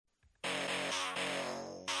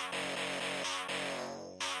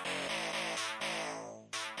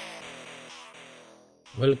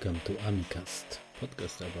Welcome to Amicast,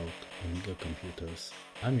 podcast about Amiga computers.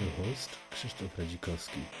 I'm your host, Krzysztof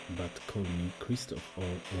Radzikowski, but call me Krzysztof or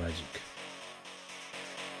Radzik.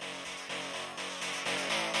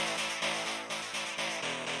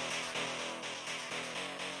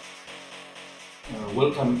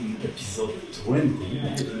 Welcome in episode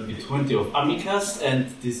 20 of Amicast, and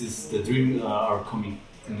this is the dream are coming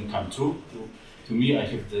true. To me, I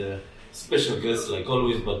have the special guest like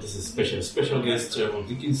always, but this is special guest, Trevor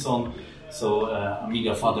Dickinson. So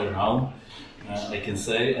Amiga father now, I can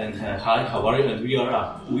say. And hi, how are you? And we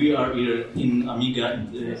are here in Amiga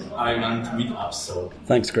Ireland meetup. So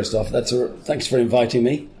thanks, Krzysztof. Thanks for inviting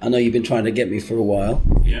me. I know you've been trying to get me for a while.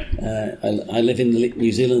 Yeah. I live in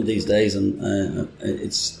New Zealand these days, and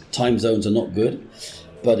its time zones are not good.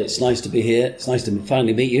 But it's nice to be here. It's nice to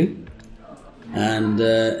finally meet you, and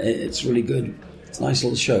it's really good. It's a nice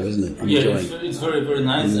little show, isn't it? It's very, very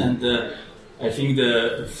nice, and I think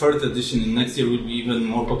the third edition next year will be even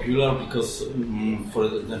more popular because, for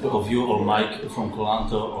example, of you or Mike from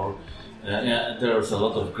Colanto, or there's a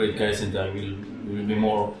lot of great guys, and there will be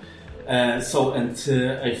more. I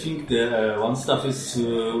think the one stuff is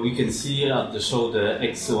we can see at the show the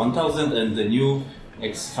X1000 and the new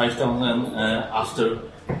X5000 after,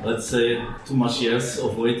 let's say, too much years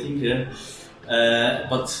of waiting.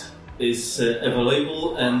 But is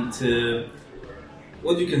available, and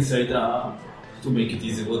what you can say to make it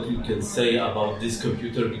easy, what you can say about this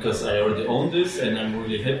computer, because I already own this and I'm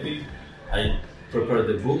really happy. I prepared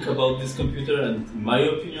a book about this computer, and in my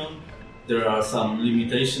opinion there are some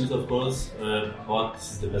limitations, of course, but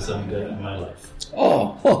this is the best Amiga in my life.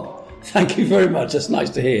 Oh, thank you very much. That's nice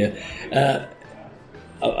to hear.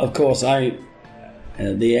 Of course, the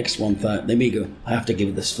X1000, the Amiga, I have to give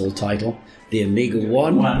it this full title, the Amiga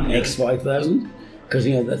 1 X5000, because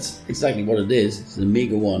that's exactly what it is. It's an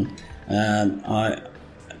Amiga 1. I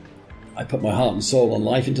put my heart and soul and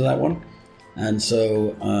life into that one, and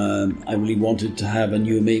so I really wanted to have a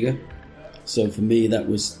new Amiga. So for me, that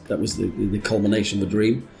was the culmination of a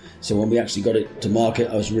dream. So when we actually got it to market,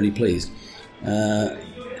 I was really pleased. The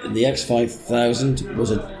X5000 was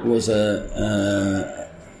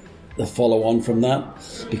the follow-on from that,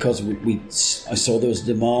 because I saw there was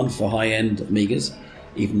demand for high-end Amigas,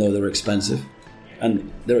 even though they're expensive. And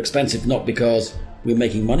they're expensive not because we're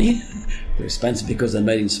making money, they're expensive because they're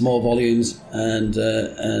made in small volumes, and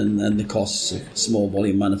the costs of small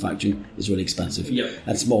volume manufacturing is really expensive. Yep.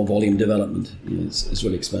 And small volume development is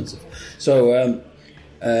really expensive. So,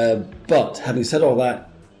 but having said all that,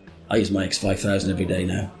 I use my X5000 every day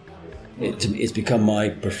now. It's become my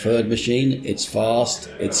preferred machine. It's fast.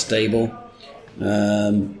 It's stable.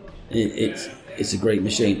 It's a great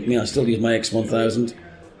machine. I mean, I still use my X1000.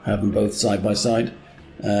 I have them both side by side.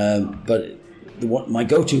 But my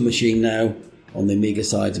go-to machine now on the Amiga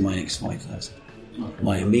side is my X5000. Okay.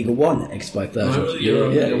 My Amiga 1 X5000.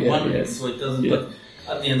 X5000. But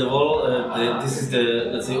at the end of all, this is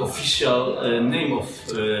the, let's say, official name of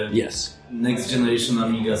yes. Next generation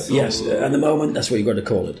Amiga. So yes, at the moment, that's what you've got to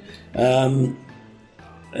call it.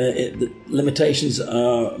 The limitations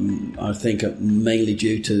are, I think, mainly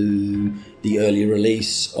due to the early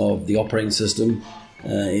release of the operating system.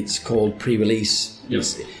 It's called pre-release,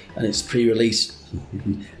 and it's pre-release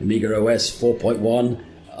Amiga OS 4.1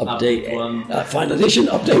 update, final edition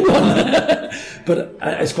update 1. But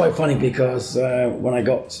it's quite funny because when I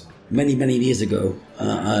got many years ago,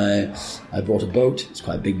 I bought a boat. It's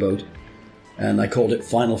quite a big boat. And I called it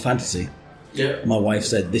Final Fantasy. Yeah. My wife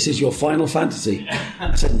said, "This is your Final Fantasy."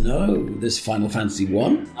 I said, "No, this is Final Fantasy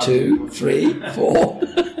 1, 2, 3, 4.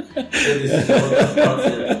 At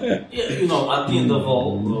the end of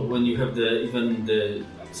all, when you have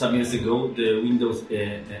some years ago, the Windows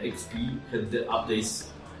XP had the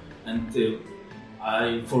updates, and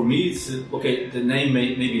for me, it's okay. The name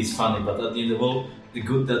maybe is funny, but at the end of all, the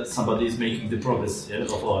good that somebody is making the progress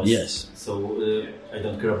of OS. Yes. So I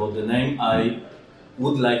don't care about the name. I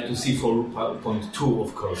would like to see 4.2,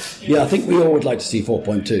 of course. Yeah, I think we all would like to see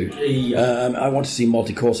 4.2. Yeah. I want to see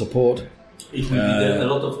multi-core support. It will be a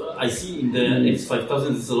lot of. I see in the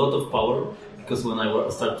X5000 there's a lot of power, because when I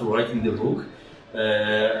started writing the book,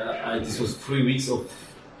 this was 3 weeks of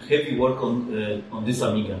heavy work on this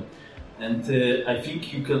Amiga, and I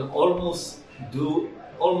think you can do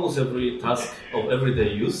almost every task of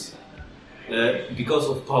everyday use because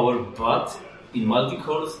of power, but in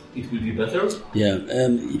multi-cores it will be better. Yeah,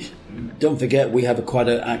 don't forget we have quite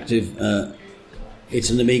an active, it's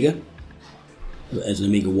an Amiga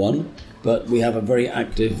 1, but we have a very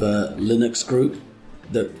active Linux group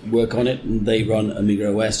that work on it, and they run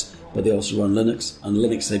Amiga OS, but they also run Linux. And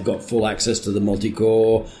Linux, they've got full access to the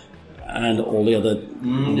multi-core and all the other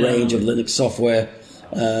range of Linux software,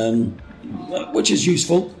 which is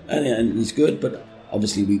useful and is good, but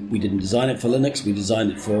obviously we didn't design it for Linux, we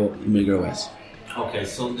designed it for Amiga OS. Okay,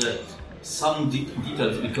 so some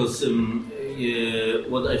details, because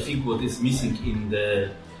what I think what is missing in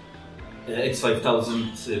the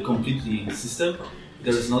X5000 completely system,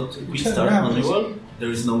 there is not quick start manual,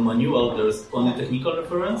 there is no manual, there is only technical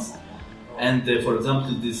reference, and for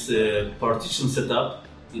example this partition setup,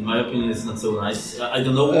 in my opinion, is not so nice. I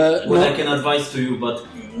don't know what I can advise to you, but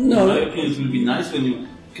in my opinion it will be nice when you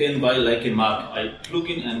can buy like a Mac. I plug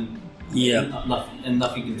in and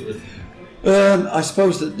nothing interesting. I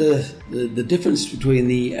suppose that the difference between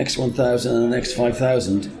the X1000 and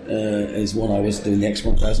X5000 is when I was doing the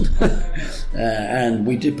X1000, and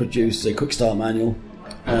we did produce a quick start manual,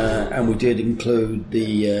 and we did include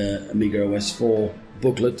the Amiga OS 4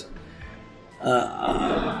 booklet.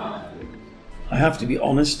 I have to be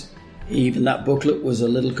honest, even that booklet was a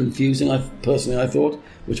little confusing. I thought,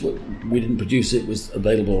 which we didn't produce, it was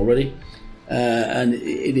available already, and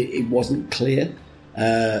it wasn't clear.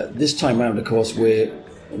 This time around, of course, we're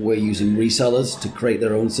using resellers to create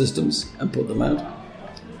their own systems and put them out.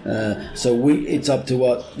 So it's up to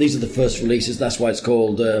what these are the first releases. That's why it's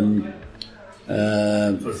called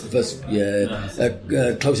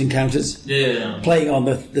Close Encounters. Playing on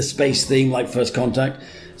the space theme like First Contact.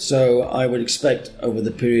 So I would expect over the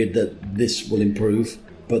period that this will improve.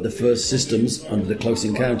 But the first systems under the Close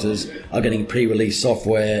Encounters are getting pre-release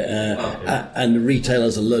software, and the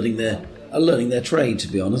retailers are learning their trade, to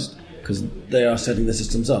be honest, because they are setting the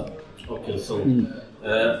systems up. Okay, so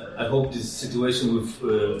I hope this situation with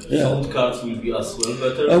sound cards will be as well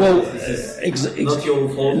better. This is not your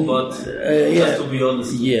fault, but just to be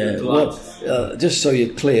honest. Just so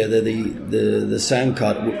you're clear, the sound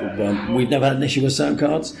card, we've never had an issue with sound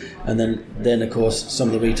cards, and then of course some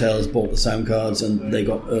of the retailers bought the sound cards and they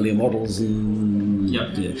got earlier models,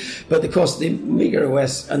 but of course the Amiga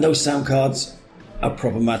OS and those sound cards are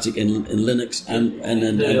problematic in Linux and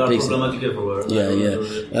they are PC. Problematic everywhere.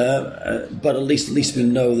 But at least we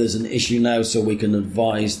know there's an issue now, so we can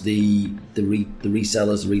advise the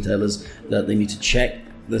resellers, the retailers, that they need to check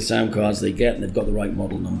the sound cards they get and they've got the right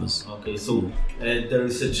model numbers. Okay, so there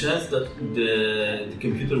is a chance that the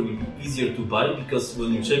computer will be easier to buy, because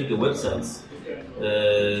when you check the websites,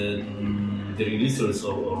 the releasers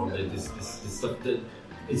or this stuff,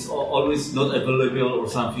 it's always not available or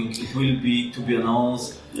something. It will be to be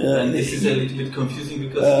announced, and this is a little bit confusing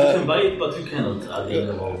because you can buy it, but you cannot at the end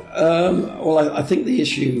of all. Well, I think the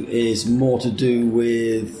issue is more to do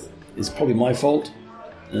with, it's probably my fault,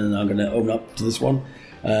 and I'm going to own up to this one.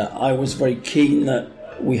 I was very keen that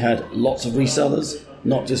we had lots of resellers,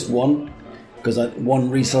 not just one, because one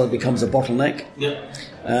reseller becomes a bottleneck. Yeah.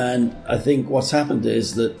 And I think what's happened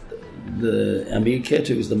is that the Amiga Kit,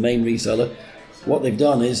 who is the main reseller, what they've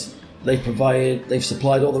done is they've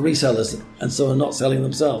supplied all the resellers, and so are not selling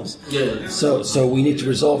themselves. Yeah. So we need to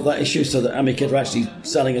resolve that issue so that Amiga Kit are actually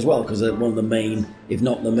selling as well, because they're one of the main, if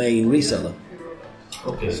not the main reseller.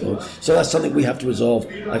 Okay. So that's something we have to resolve.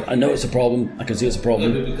 I know it's a problem. I can see it's a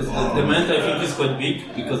problem. Yeah, because the demand, I think, is quite big,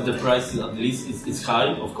 because the price at least is high,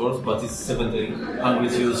 of course, but it's 700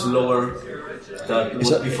 euros lower than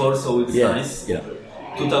was before, so it's nice. Yeah.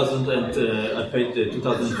 2,000 and I paid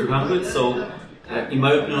 2,300. So in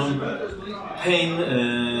my opinion, the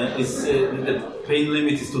pain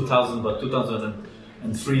limit is 2,000, but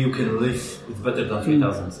 2,003 you can live. It's better than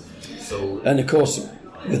 3,000. So and of course,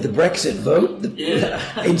 with the Brexit vote,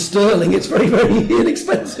 in sterling, it's very, very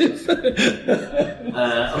inexpensive.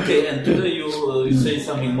 Okay, and today you say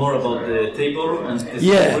something more about the table, and this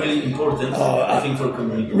is really important, I think, for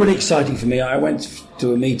community. Really exciting for me. I went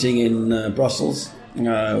to a meeting in Brussels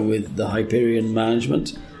with the Hyperion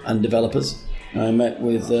management and developers. I met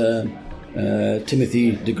with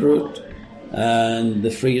Timothy de Groot and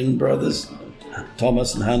the Frieden brothers,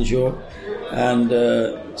 Thomas and Hans Jörg, and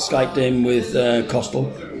Skyped in with Kostel,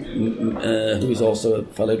 who is also a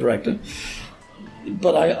fellow director.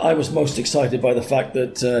 But I was most excited by the fact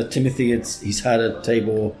that Timothy, he's had a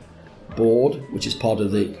table board, which is part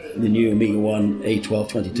of the new Amiga 1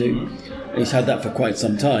 A1222. He's had that for quite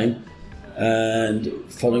some time, and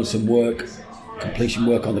following some completion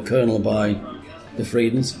work on the kernel by the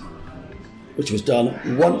Friedens, which was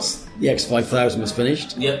done once the X5000 was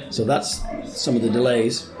finished. Yeah. So that's some of the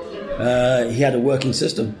delays. He had a working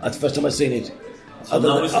system. That's the first time I've seen it. So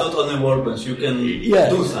now it's not on a workbench. You can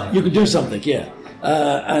do something. You can do something, yeah.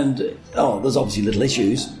 There's obviously little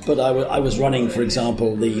issues, but I was running, for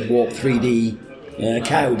example, the Warp 3D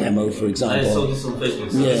cow demo, for example. I saw this on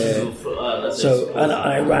Facebook. And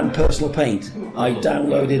I ran Personal Paint. I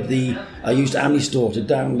used AmiStore to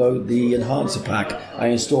download the Enhancer pack. I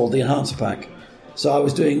installed the Enhancer pack. So I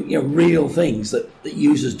was doing real things that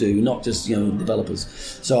users do, not just developers.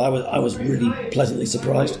 So I was really pleasantly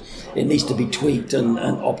surprised. It needs to be tweaked and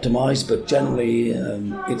optimized, but generally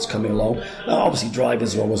it's coming along. Obviously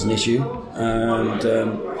drivers are always an issue, and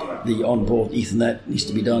the onboard Ethernet needs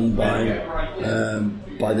to be done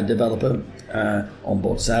by the developer.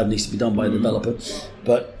 Onboard sound needs to be done by the developer.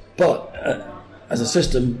 But as a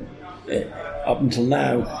system, up until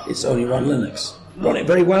now, it's only run Linux. Run it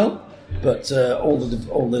very well. But all the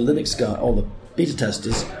Linux guys, all the beta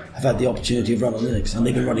testers have had the opportunity of running Linux, and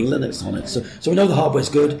they've been running Linux on it. So we know the hardware's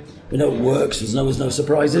good, we know it works. There's no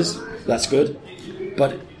surprises. That's good.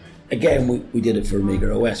 But again, we did it for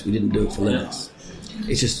Amiga OS. We didn't do it for Linux.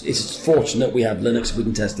 It's just fortunate we have Linux. We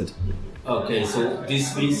can test it. Okay, so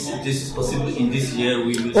this means this is possible in this year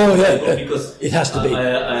we will. Because it has to be.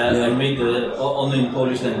 I made only in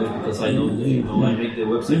Polish language because I know I made the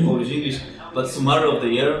website Polish English, but summary of the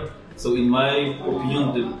year. So in my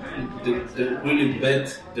opinion, the really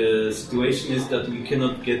bad the situation is that we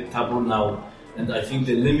cannot get Tabor now, and I think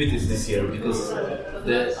the limit is this year because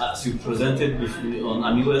as you presented on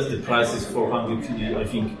AmiOS, the price is 400, I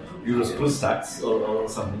think, euros plus tax or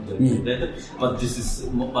something like that. But this is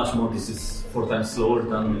much more. This is 4 times slower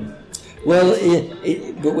than. Well,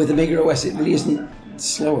 but with Amiga OS, it really isn't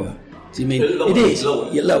slower. Do you mean lower, it is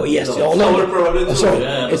lower? Yes, lower. Probably sorry,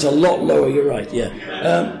 yeah. It's a lot lower. You're right.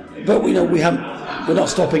 Yeah. But we're not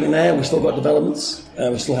stopping in there. We still got developments.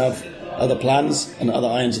 We still have other plans and other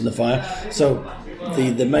irons in the fire. So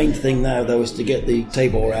the main thing now, though, is to get the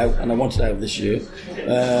Tabor out, and I want it out this year.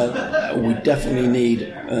 We definitely need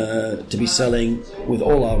to be selling with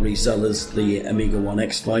all our resellers the Amiga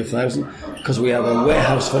 1X 5000 because we have a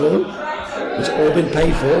warehouse full of them. It's all been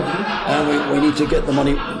paid for, and we need to get the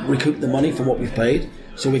money, recoup the money from what we've paid,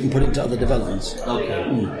 so we can put it into other developments.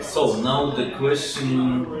 Okay. So now the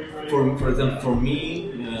question, for example, for me,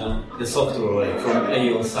 the software from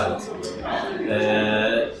Aeon side,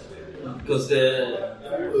 because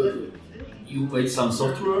you made some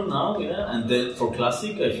software now, and then for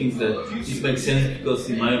Classic, I think that it makes sense because,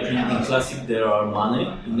 in my opinion, in Classic there are money.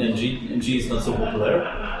 In NG is not so popular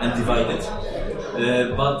and divided.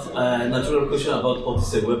 But natural question about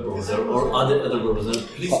Odyssey web browser or other browsers.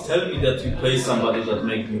 Please tell me that you pay somebody that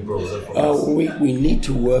make new browser for us. We need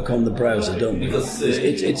to work on the browser, don't we? Because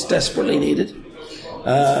it's desperately needed.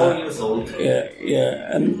 It's 4 years old.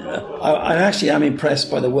 Yeah, and I actually am impressed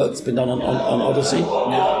by the work that's been done on Odyssey,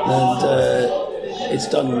 and it's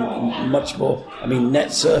done much more. I mean,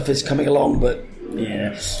 Net Surface coming along, but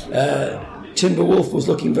Timberwolf was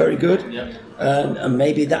looking very good, and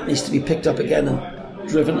maybe that needs to be picked up again and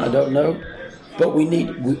driven. I don't know, but we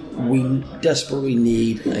desperately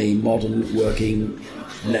need a modern working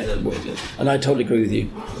network, and I totally agree with you.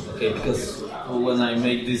 Okay, because when I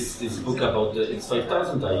make this book about the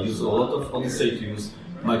X5000, I use a lot of Odyssey to use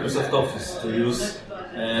Microsoft Office, to use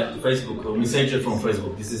Facebook or Messenger from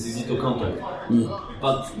Facebook. This is easy to contact.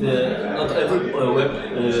 But not every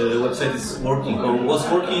website is working or was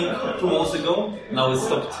working 2 months ago. Now it's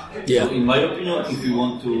stopped. Yeah. So in my opinion, if you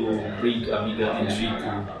want to bring Amiga NG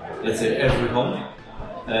to, let's say, every home,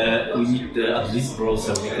 we need at least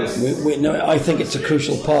browser because I think it's a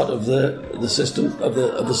crucial part of the system of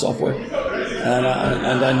the software, and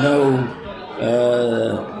I know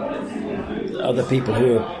other people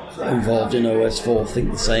who are involved in OS4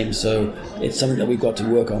 think the same. So it's something that we've got to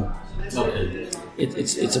work on. Okay.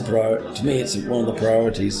 It's a priority to me. It's one of the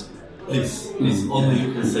priorities. Please, only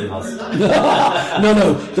you can save us.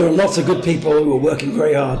 No, there are lots of good people who are working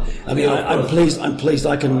very hard. I mean, I'm pleased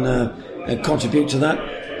I can contribute to that,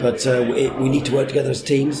 but we need to work together as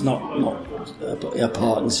teams, not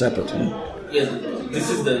apart and separate. Yeah, this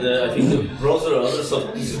is I think the browser or other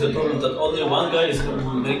software. This is the problem that only one guy is going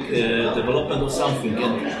to make development of something,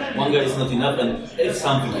 and one guy is not enough. And if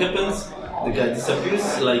something happens, the guy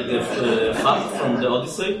disappears, like the FAT from the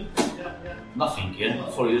Odyssey. Nothing,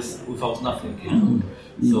 4 years without nothing.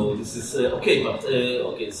 So this is okay, but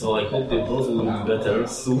so I hope the browser will be better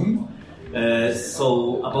soon.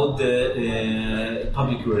 So about the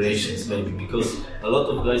public relations, maybe, because a lot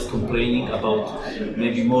of guys complaining about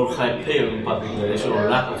maybe more high payer in public relations or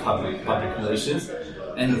lack of public relations,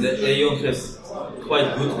 and the Aeon has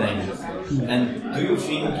quite good name. And do you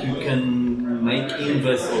think you can make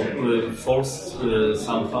invest or force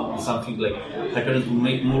something like Hyperion to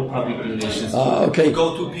make more public relations?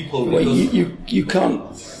 Go to people. Well, you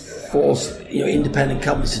can't force independent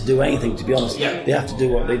companies to do anything. To be honest, they have to do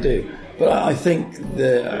what they do. But I think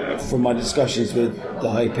from my discussions with the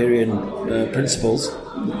Hyperion principals,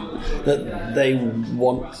 that they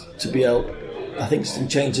want to be able. I think some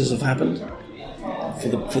changes have happened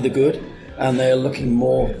for the good, and they are looking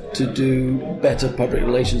more to do better public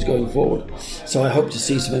relations going forward. So I hope to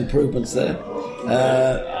see some improvements there.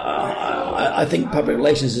 I think public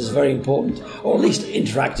relations is very important, or at least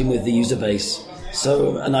interacting with the user base.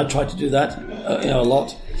 So, and I try to do that, a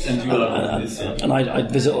lot. And I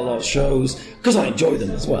visit a lot of shows because I enjoy them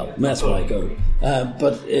as well. I mean, that's where I go.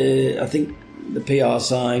 But I think the PR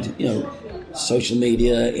side, social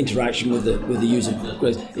media interaction with the user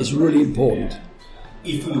base is really important.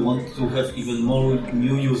 If we want to have even more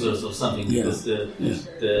new users or something, because the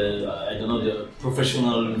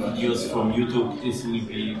professional videos from YouTube, this will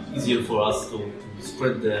be easier for us to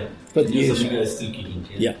spread the news of Amiga is still kicking.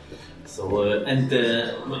 Yeah. So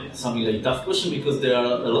something like tough question, because there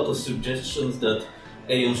are a lot of suggestions that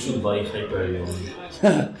Aeon should buy Hyperion.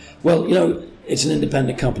 Well, it's an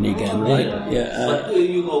independent company again, right? Yeah. But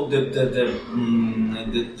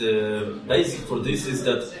the basic for this is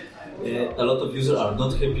that a lot of users are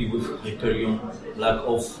not happy with Hyperion, lack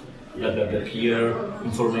of peer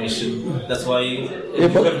information. That's why you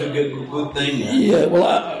have to get a good name. Yeah. Well,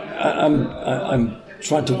 I'm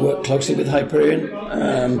trying to work closely with Hyperion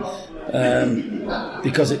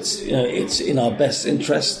because it's in our best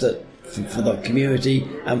interest that for the community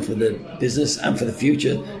and for the business and for the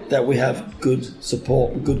future that we have good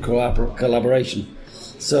support and good collaboration.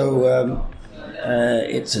 So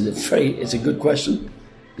it's a good question.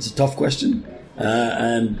 It's a tough question,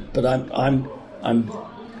 but I'm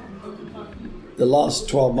the last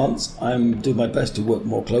 12 months I'm doing my best to work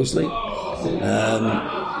more closely.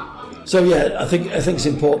 So yeah, I think it's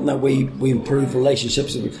important that we improve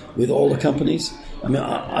relationships with all the companies. I mean,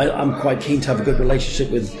 I'm quite keen to have a good relationship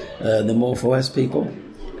with the MorphOS people.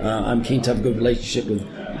 I'm keen to have a good relationship with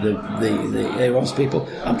the Aeros people.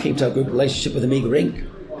 I'm keen to have a good relationship with Amiga Inc.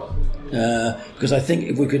 Because I think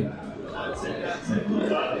if we could,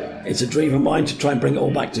 it's a dream of mine to try and bring it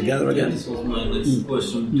all back together again. This was my next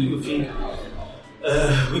question. Do you think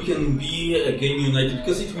we can be again united,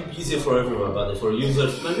 because it will be easier for everybody, for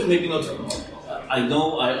users? Maybe not. I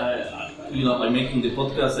know. I'm making the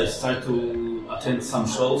podcast. I start to attend some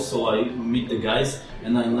shows, so I meet the guys,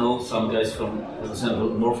 and I know some guys from, for example,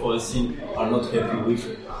 MorphOS scene are not happy with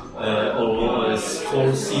OS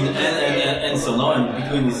 4 scene, and so now. And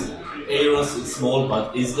between this Aeros, it's small,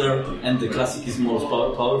 but is there, and the classic is more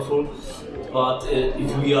powerful. But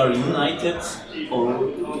if we are united,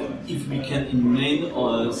 or if we can in main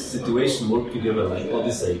situation work together, like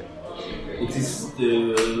Odyssey, it is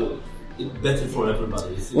better for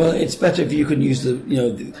everybody. Well, it's better if you can use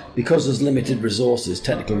because there's limited resources,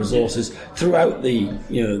 technical resources throughout the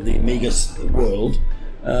Amiga world.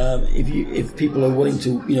 If people are willing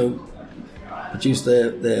to produce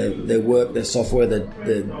their work, their software,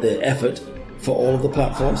 their effort for all of the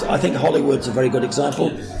platforms. I think Hollywood's a very good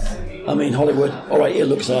example. I mean, Hollywood, all right, it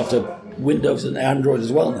looks after Windows and Android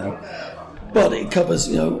as well now, but it covers,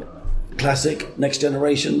 classic, next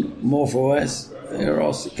generation, MorphOS,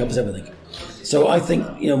 Aeros, it covers everything. So I think,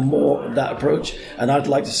 more of that approach, and I'd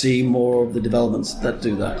like to see more of the developments that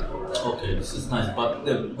do that. Okay, this is nice, but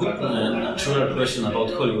the good natural question about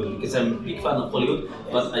Hollywood, because I'm a big fan of Hollywood,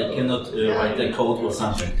 but I cannot write a code or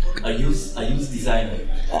something. I use Designer.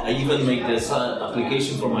 I even make this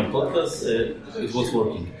application for my podcast. It was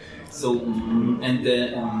working. So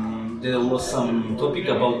there was some topic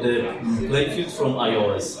about the playfield from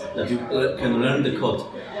iOS that you can learn the code.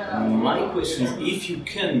 My question is, if you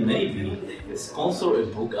can maybe sponsor a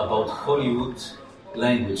book about Hollywood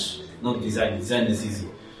language, not design. Design is easy.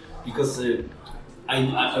 Because I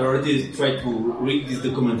already tried to read this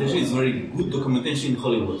documentation. It's very good documentation in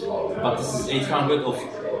Hollywood, but this is 800 of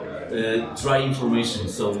dry information.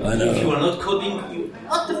 So if you are not coding,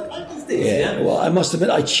 what the fuck is this? Yeah. Well, I must admit,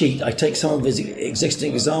 I cheat. I take some of his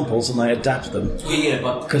existing examples and I adapt them.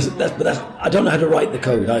 But because I don't know how to write the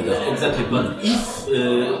code either. Exactly. But if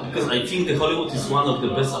because I think the Hollywood is one of the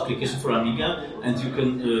best applications for Amiga, and you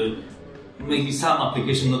can. Maybe some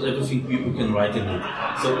application, not everything you can write in it.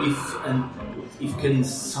 So if can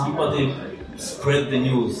somebody spread the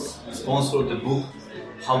news, sponsor the book,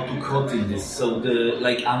 how to code in this. So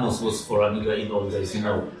like Amos was for Amiga in all days,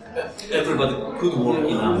 everybody could work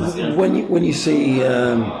in Amos. Yeah. When you see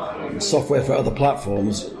software for other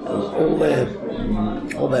platforms, all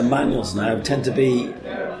their manuals now tend to be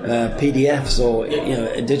PDFs or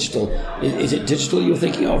digital. Is it digital you're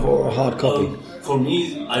thinking of, or a hard copy? For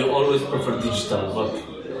me, I always prefer digital,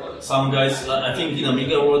 but some guys, I think in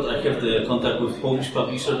Amiga world, I have the contact with Polish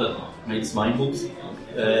publisher that makes my books,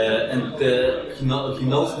 he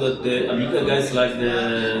knows that the Amiga guys like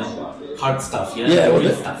the hard stuff. Yeah, Yeah, well,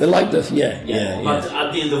 real stuff. they like this. Yeah. But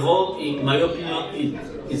at the end of all, in my opinion,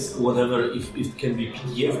 it's whatever. If it can be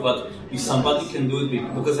PDF, but if somebody can do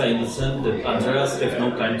it, because I understand that Andreas have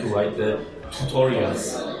no time to write the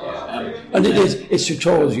tutorials. And it's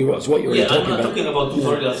tutorials. It's what you're I'm talking not about. talking about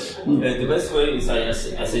tutorials. The best way is,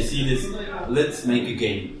 as I see this, let's make a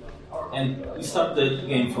game, and we start the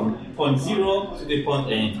game from point 0 to the point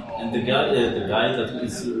 8, and the guy that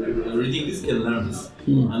is reading this can learn this.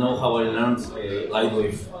 I know how I learned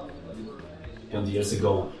Lightwave 20 years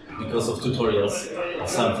ago because of tutorials or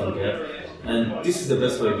something. And this is the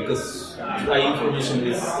best way, because information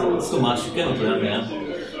is too much. You cannot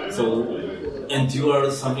learn. So. And you are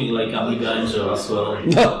something like Amiga Angel as well.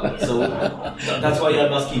 So that's why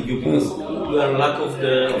I'm asking you, because we are lack of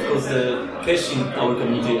the cash in our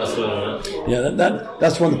community as well. Yeah,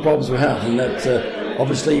 that's one of the problems we have, and that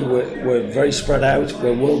obviously we're very spread out.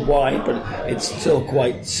 We're worldwide, but it's still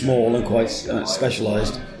quite small and quite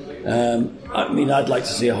specialised. I mean, I'd like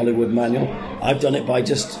to see a Hollywood manual. I've done it by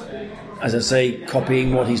just, as I say,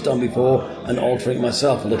 copying what he's done before and altering it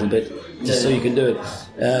myself a little bit, just so you can do it.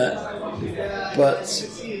 But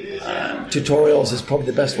tutorials is probably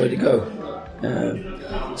the best way to go.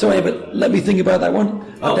 So anyway, but let me think about that one.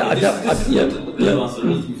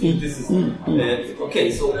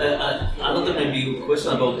 Okay, so another maybe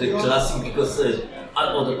question about the classic, because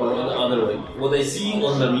other way. What I see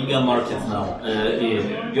on the Amiga market now,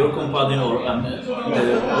 your company or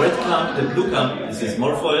the red camp, the blue camp, this is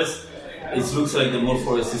MorphOS. It looks like the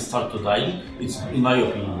MorphOS is start to die. It's, in my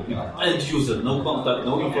opinion, end user, no contact,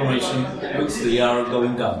 no information. Looks they are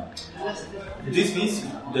going down. This means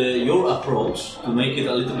your approach to make it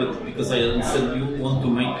a little bit, because I understand you want to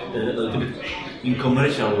make a little bit in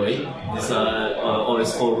commercial way this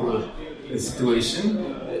OS4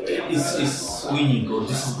 situation is winning, or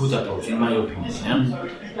this is good approach in my opinion.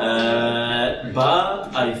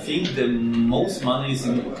 But I think the most money is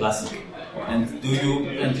in classic. And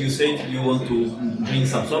you said you want to bring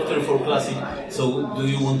some software for classic. So do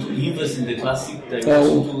you want to invest in the classic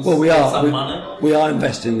direction? Well, we some money? We are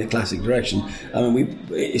investing in the classic direction. I mean,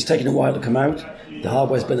 it's taken a while to come out. The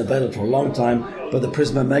hardware's been available for a long time, but the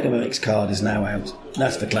Prisma Megamix card is now out.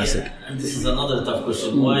 That's the classic. Yeah. And this is another tough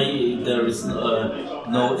question. Why there is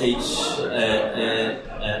no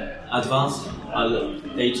advanced AHI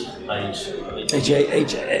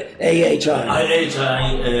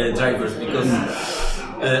drivers, because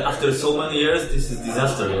after so many years this is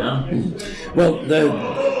disaster, Well,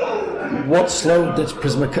 what slowed this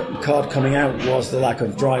Prisma card coming out was the lack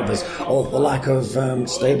of drivers, or the lack of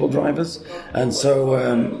stable drivers, and so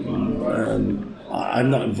I'm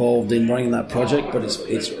not involved in running that project, but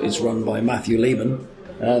it's run by Matthew Lehman,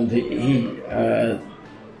 and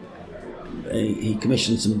he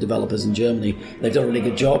commissioned some developers in Germany. They've done a really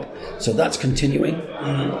good job, so that's continuing.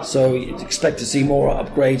 So you'd expect to see more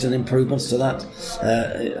upgrades and improvements to that,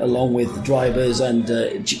 along with drivers and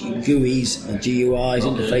GUIs and GUIs,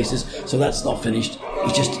 interfaces. So that's not finished.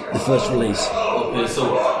 It's just the first release. Okay,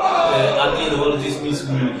 so at the end of all this means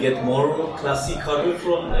we will get more classic hardware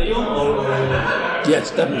from Aeon, or?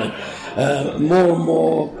 Yes, definitely. More and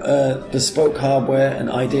more bespoke hardware and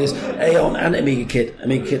ideas. Aeon and Amiga Kit.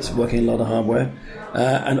 Amiga Kit's working a lot of hardware,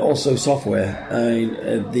 and also software.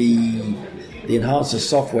 The Enhancer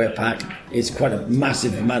software pack is quite a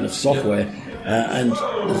massive amount of software, and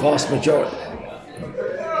the vast majority,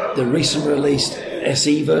 the recent released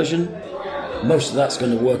SE version, most of that's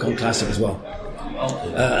going to work on Classic as well.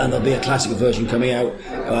 And there'll be a Classic version coming out.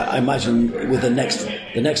 I imagine with the next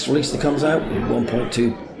release that comes out,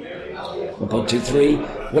 1.23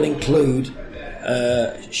 will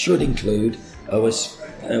should include OS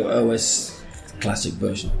Classic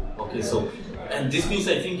version. Okay, so and this means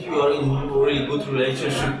I think you are in a really good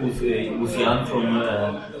relationship with Jan from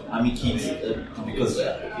AmiKit, because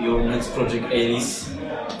your next project, Alice.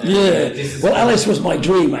 Yeah. Alice was my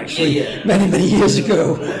dream actually, many years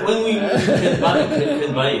ago. When we can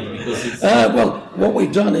buy it, because it's. Well, what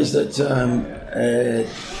we've done is that.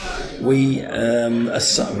 We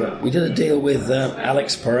did a deal with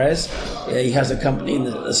Alex Perez. He has a company,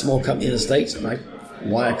 a small company in the States.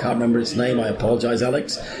 Why I can't remember its name, I apologise,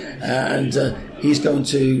 Alex. And he's going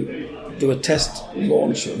to do a test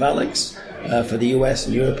launch of Alex for the US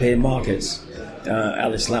and European markets,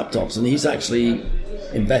 Alice laptops. And he's actually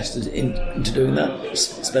invested into doing that,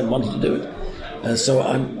 spent money to do it. So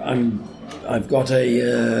I'm I've got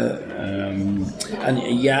and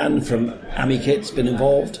Jan from AmiKit's been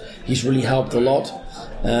involved. He's really helped a lot,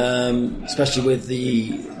 especially with the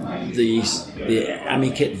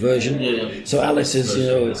AmiKit version. Yeah. So Alice is,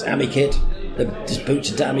 it's AmiKit that just boots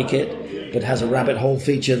into AmiKit, but has a rabbit hole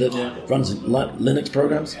feature that runs Linux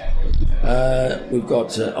programs. We've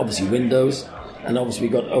got obviously Windows, and obviously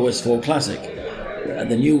we've got OS4 Classic.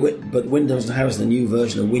 But Windows now has the new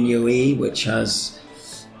version of WinUE, which has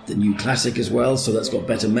the new Classic as well. So that's got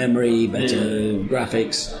better memory, better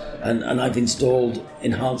graphics, and I've installed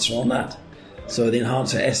Enhancer on that. So the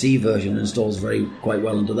Enhancer SE version installs quite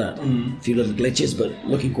well into that. A few little glitches, but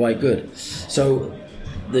looking quite good. So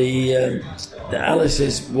the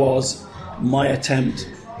Alice's was my attempt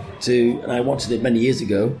to, and I wanted it many years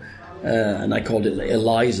ago, and I called it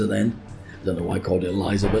Eliza then. I don't know why I called it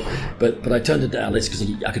Eliza, but I turned it to Alice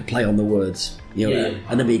because I could play on the words,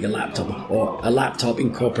 an Amiga laptop or a laptop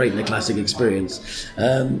incorporating the classic experience.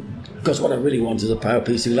 Because what I really want is a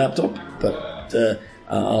PowerPC laptop, but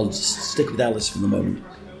I'll stick with Alice for the moment.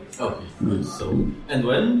 Okay. So, and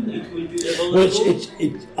when it will be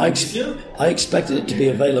available? I expected it to be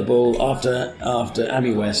available after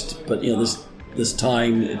AmiWest, but this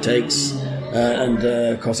time it takes, and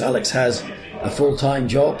of course Alex has a full-time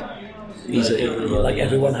job. He's like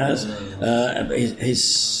everyone has.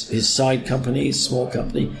 His side company, his small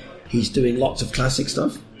company, he's doing lots of classic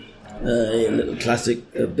stuff, little classic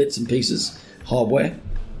bits and pieces, hardware,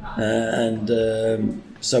 and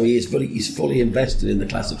so he's fully invested in the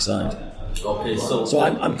classic side. Okay, so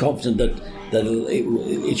I'm confident that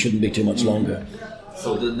it shouldn't be too much longer.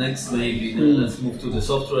 So the next maybe let's move to the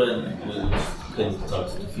software and we'll can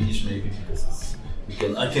start to finish maybe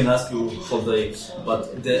because I can ask you for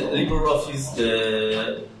but the LibreOffice,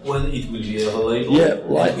 when it will be available? Yeah,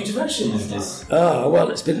 right. Which version is this? Well,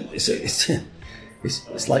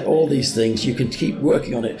 it's like all these things. You can keep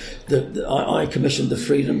working on it. I commissioned the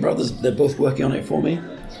Freedom Brothers. They're both working on it for me,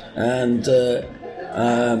 and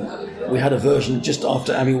we had a version just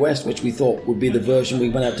after AmiWest, which we thought would be the version we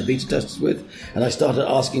went out to beta testers with, and I started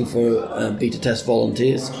asking for beta test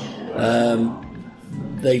volunteers.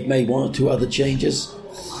 They've made one or two other changes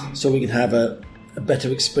so we can have a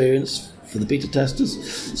better experience for the beta testers.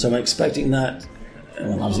 So I'm expecting that. I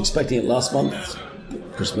was expecting it last month,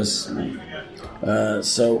 Christmas.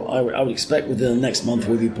 So I would expect within the next month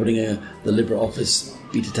we'll be putting the LibreOffice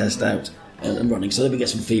beta test out and running. So then we get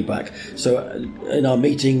some feedback. So in our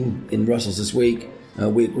meeting in Brussels this week,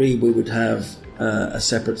 we agreed we would have a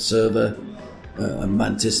separate server, a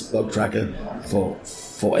Mantis bug tracker for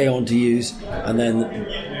Aeon to use, and then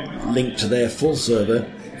link to their full server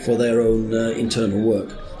for their own internal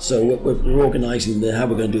work. So we're organising how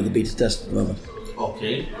we're going to do the beta test at the moment.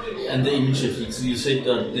 Okay, and the ImageFX, you said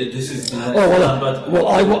that this is the next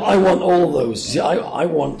I want all of those. See, I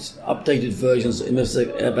want updated versions of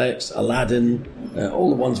ImageFX, Aladdin, all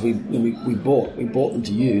the ones we bought. We bought them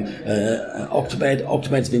to you.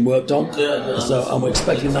 Octomed's been worked on, so I'm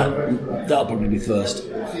expecting that'll probably be first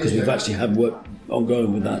because we've actually had work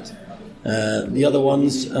ongoing with that. The other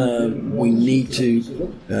ones we need to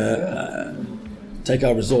take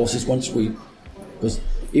our resources because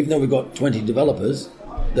even though we've got 20 developers,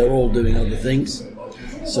 they're all doing other things.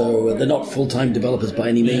 So they're not full-time developers by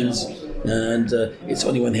any means, and it's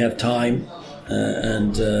only when they have time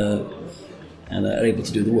and are able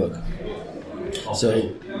to do the work. Okay. So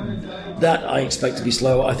that I expect to be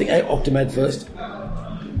slow. I think Octomed first,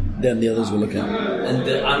 then the others we'll look at. And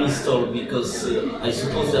the AmiStore, because I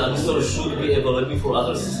suppose the AmiStore should be available for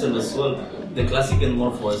other systems as well, the Classic and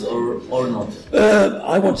MorphOS, or not?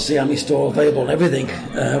 I want to see AmiStore available on everything,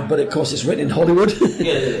 but of course it's written in Hollywood.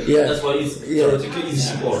 Yeah. That's why it's theoretically easy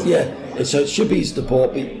support. Yeah, so it should be easy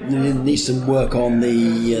support, but you need some work on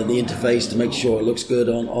the interface to make sure it looks good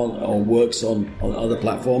or works on other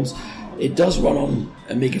platforms. It does run on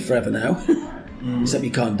Amiga Forever now. Except you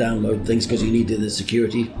can't download things because you need the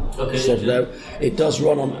security sorted out. It does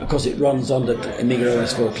run on, because it runs under Amiga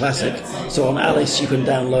OS4 Classic. So on Alice you can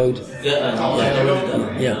download.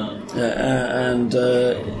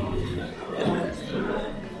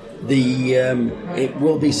 It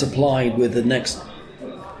will be supplied with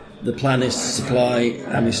the plan is to supply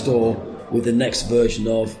AmiStore with the next version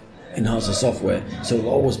of Enhancer software, so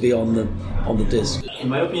it'll always be on the disk. In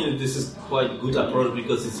my opinion, this is quite good approach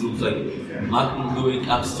because it looks like Mac doing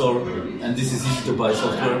App Store, and this is easy to buy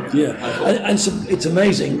software. Yeah, and so it's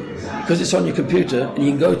amazing because it's on your computer and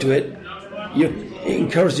you can go to it. It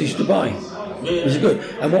encourages you to buy, which is good.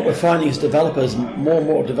 And what we're finding is developers, more and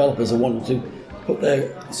more developers are wanting to put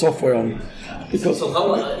their software on. Because so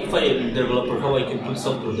if I am a developer, how I can put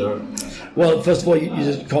software there? Well, first of all, you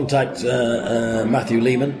just contact Matthew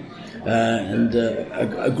Lehman and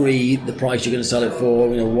agree the price you're going to sell it for.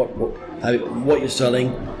 What you're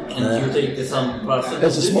selling. And you take some percentage?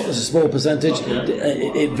 It's a small percentage.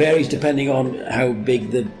 Okay. It varies depending on how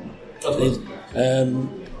big the.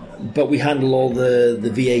 But we handle all the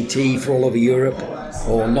VAT for all over Europe,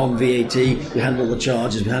 or non-VAT. We handle the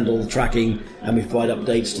charges, we handle the tracking, and we provide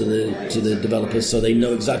updates to the developers so they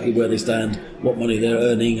know exactly where they stand, what money they're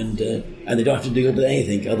earning, and they don't have to deal with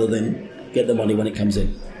anything other than get the money when it comes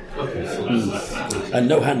in. Okay, so And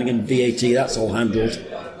no handling in VAT, that's all handled,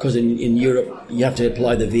 because in Europe you have to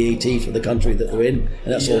apply the VAT for the country that they're in,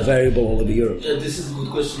 and that's all variable all over Europe. Yeah, this is a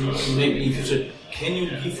good question. Maybe in future, can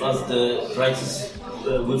you give us the prices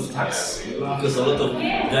with tax? Because a lot of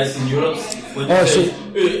guys in Europe, when you say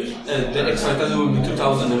the X5000 will be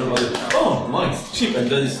 2,000, everybody, oh, mine's cheap, and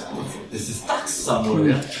then this is tax somewhere.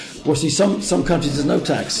 Yeah? Well, see, some countries there's no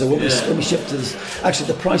tax, so when we ship to this, actually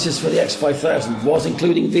the prices for the X5000 was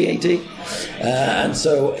including VAT, and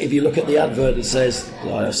so if you look at the advert, it says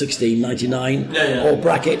 $16.99 or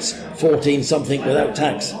brackets 14 something without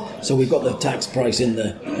tax. So we've got the tax price in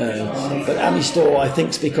there. But AmiStore, I think,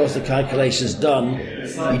 it's because the calculation's done.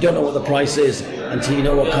 You don't know what the price is until you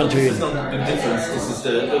know what country you're in. It's not a big difference. This is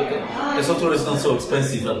the software is not so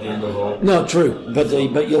expensive at the end of all. No, true. But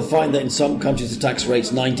you'll find that in some countries the tax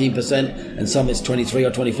rate's 19% and some it's 23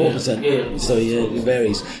 or 24%. Yeah. So it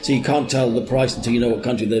varies. So you can't tell the price until you know what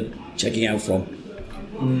country they're checking out from.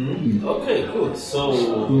 Okay, good. So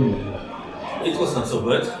it was not so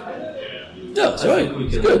bad. No, that's right. We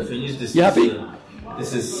can good. finish this. You happy?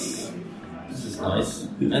 This is nice.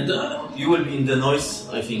 And you will be in the noise,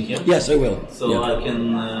 I think, yeah? Yes, I will. So I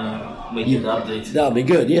can make an update. That'll be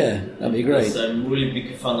good, yeah. That'll be great. Yes, I'm really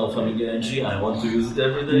big fan of Amiga NG. I want to use it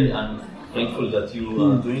every day. I'm thankful that you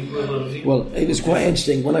are doing everything. Well, it was quite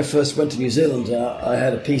interesting. When I first went to New Zealand, I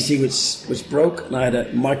had a PC which broke, and I had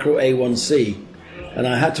a Micro A1C. And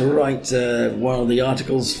I had to write one of the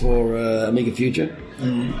articles for Amiga Future.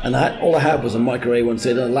 And all I had was a Micro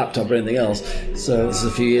A1C, not a laptop or anything else. So this is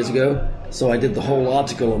a few years ago. So I did the whole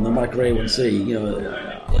article on the Micro A1C,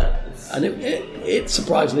 and it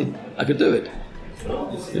surprisingly I could do it.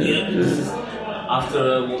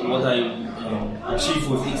 After what I achieved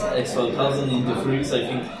with X5000 in the 3 weeks, I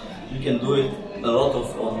think you can do it a lot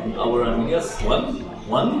on our Amigas.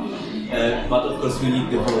 But of course we need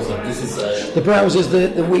the browser. This is the browser is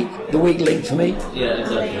the weak link for me. Yeah,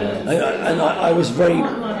 exactly. I was very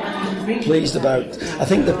pleased about. I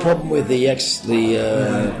think the problem with the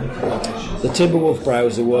Timberwolf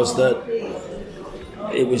browser was that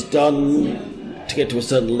it was done to get to a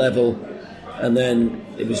certain level, and then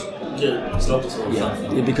it was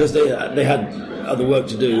because they had other work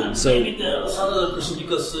to do. So another question,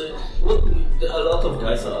 because a lot of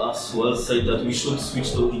guys as well say that we should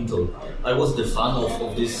switch to Intel. I was the fan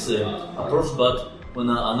of this approach, but when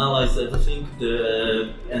I analyzed everything,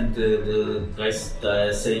 the guys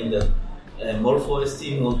saying that MorphOS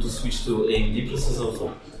team want to switch to AMD processor,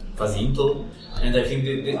 so fuzzy Intel, and I think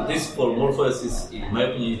this for MorphOS is, in my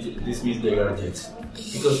opinion, this means they are dead,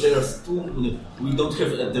 because there are we don't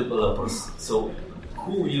have developers. So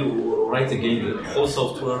who will write again the whole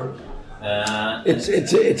software?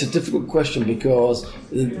 It's a difficult question, because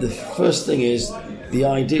the first thing is the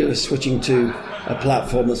idea of switching to a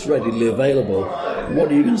platform that's readily available. What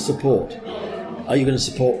are you going to support? Are you going to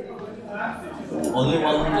support only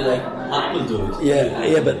one like Apple do it?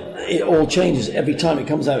 Yeah, but it all changes every time it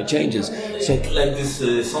comes out. It changes. So like this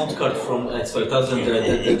sound card from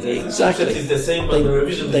X5000, exactly, is the same, but the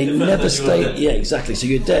revision is different. They never stay. Yeah, exactly. So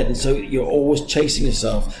you're dead, and so you're always chasing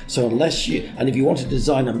yourself. So if you want to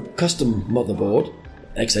design a custom motherboard,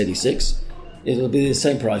 x86, it'll be the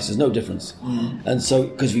same price. There's no difference. And so,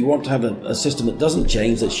 because you want to have a system that doesn't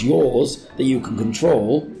change, that's yours, that you can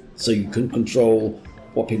control, so you can control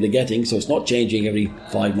what people are getting, so it's not changing every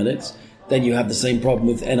 5 minutes. Then you have the same problem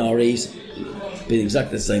with NREs being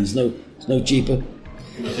exactly the same. It's no cheaper.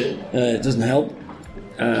 It doesn't help.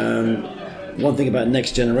 One thing about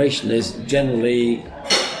next generation is generally,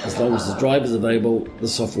 as long as the driver's available, the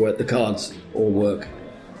software, the cards all work.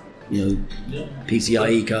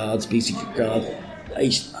 PCIe cards, PC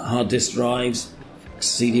cards, hard disk drives,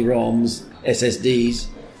 CD-ROMs, SSDs,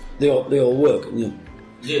 they all work.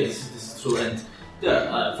 Yes, this is true. And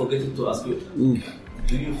I forgot to ask you,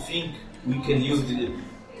 do you think we can use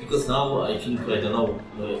because now I think, I don't know,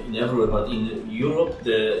 in everywhere, but in Europe,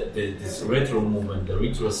 this retro movement, the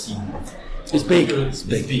retro scene is big. It's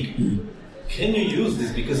big. Can you use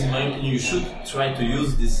this? Because in my opinion, you should try to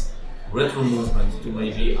use this retro movement to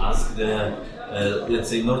maybe ask the let's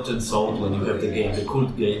say North and South, when you have the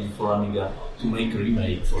cult game for Amiga, to make a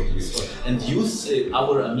remake for this, and use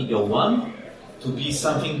our Amiga 1 to be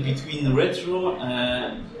something between retro,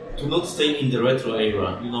 to not stay in the retro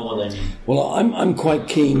era. You know what I mean? Well, I'm quite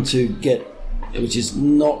keen to get, which is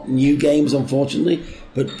not new games, unfortunately,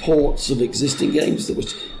 but ports of existing games.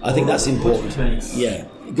 I think that's important. Yeah,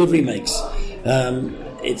 good remakes.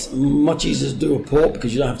 It's much easier to do a port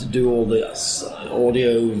because you don't have to do all the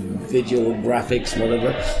audio, visual, graphics,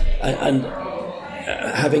 whatever. And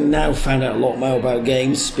having now found out a lot more about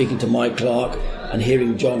games, speaking to Mike Clark and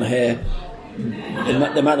hearing John Hare,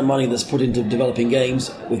 the amount of money that's put into developing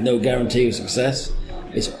games with no guarantee of success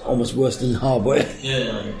is almost worse than hardware.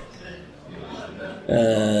 Yeah.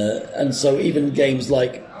 And so even games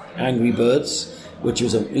like Angry Birds, which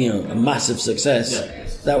was a massive success,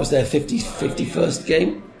 that was their 51st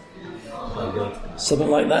game, something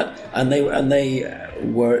like that, and they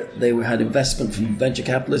had investment from venture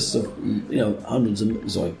capitalists of hundreds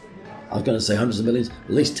of millions,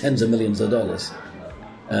 at least tens of millions of dollars.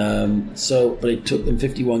 But it took them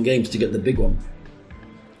 51 games to get the big one.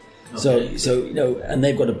 Okay. So and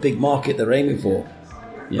they've got a big market they're aiming for.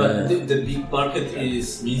 Yeah. But the big market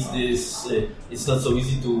means this. It's not so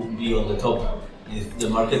easy to be on the top. If the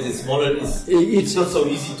market is smaller, it's not so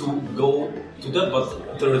easy to go to that.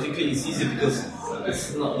 But theoretically, it's easy because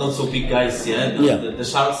it's not so big guys. The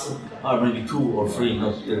sharks are maybe 2 or 3,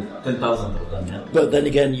 not 10,000 of them. Yeah? But then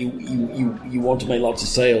again, you want to make lots of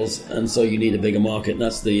sales, and so you need a bigger market. And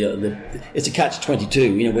that's it's a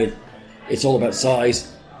catch-22. Where it's all about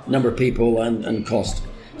size, number of people, and cost.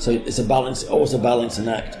 So it's always a balancing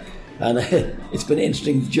act. And it's been an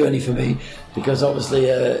interesting journey for me because obviously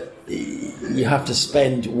you have to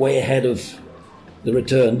spend way ahead of the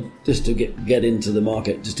return just to get into the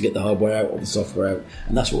market, just to get the hardware out or the software out,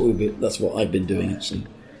 and that's what I've been doing actually.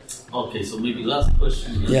 Okay, so maybe last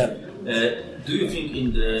question. Yeah. Do you think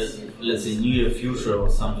in the, let's say, near future or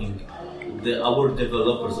something, our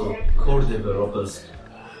developers or core developers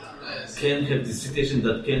can have the situation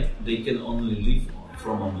that they can only live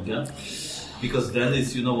from Amiga? Because then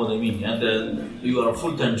it's, you know what I mean, yeah? Then you are a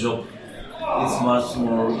full-time job. It's much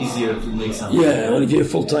more easier to make something. Yeah, well, if you're a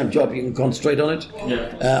full-time job, you can concentrate on it.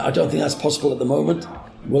 Yeah. I don't think that's possible at the moment.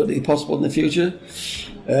 Will it be possible in the future?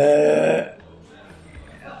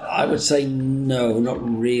 I would say no, not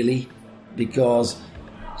really, because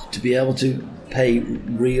to be able to pay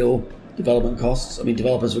real development costs, I mean,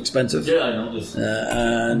 developers are expensive. Yeah, I know this.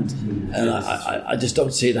 And I just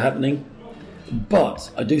don't see it happening. But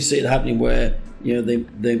I do see it happening where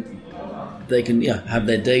they can have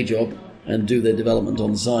their day job and do their development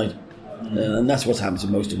on the side, and that's what's happened to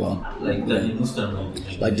most of our Daniel Muster,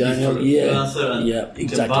 like Daniel,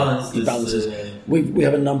 exactly. He balances. We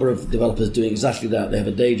have a number of developers doing exactly that. They have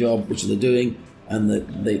a day job which they're doing, and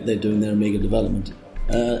they're doing their Amiga development.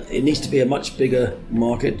 It needs to be a much bigger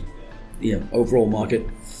market, overall market,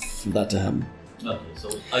 for that to happen. Okay, so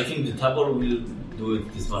I think the Tabor will do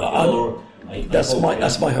it this month. That's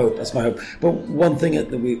my hope. That's my hope. But one thing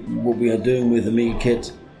that what we are doing with Amiga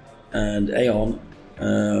Kit and Aeon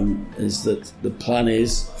is that the plan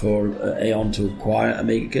is for Aeon to acquire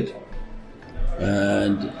Amiga Kit,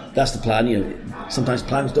 and that's the plan. Sometimes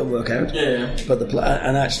plans don't work out. Yeah. But the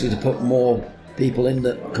and actually to put more people in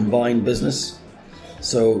the combined business,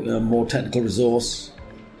 so more technical resource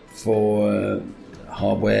for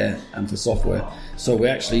hardware and for software. So we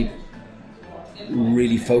actually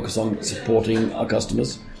really focus on supporting our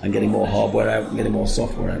customers and getting more hardware out and getting more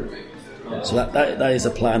software out. So that is a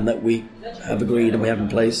plan that we have agreed and we have in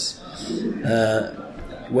place.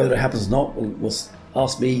 Whether it happens or not, we'll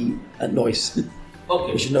ask me at Noise.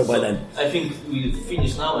 Okay. We should know by then. I think we'll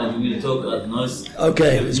finish now and we'll talk at Noise.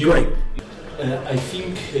 Okay, it's great. I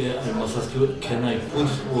think I must ask you, can I put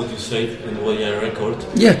what you said in what I record?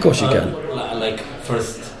 Yeah, of course you can. Like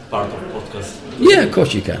first part of podcast. Yeah, of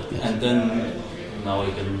course you can. Yeah. And then now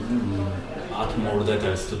I can add more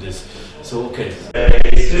details to this. So, okay.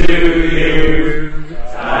 Birthday to you.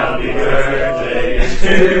 Happy birthday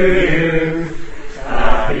to you.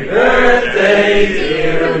 Happy birthday,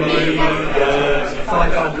 dear Amiga.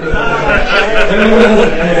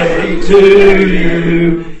 Birthday to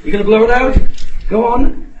you. You gonna blow it out? Go on.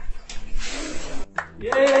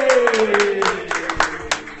 Yay!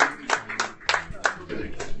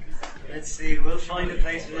 Let's see, we'll find a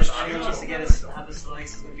place for this anyway, just to have a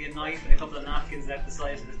slice. There'll be a knife and a couple of napkins out the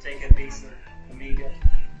side to take a piece of Amiga.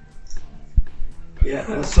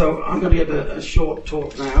 Yeah, so I'm going to give a short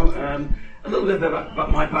talk now, a little bit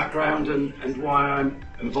about my background and why I'm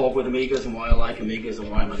involved with Amigas and why I like Amigas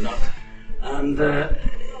and why I'm a nut. And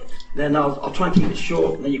then I'll try and keep it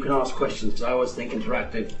short, and then you can ask questions, because I always think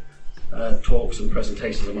interactive talks and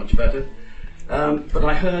presentations are much better. But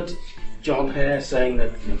I heard John Hare saying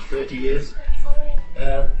that 30 years.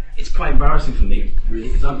 It's quite embarrassing for me, really,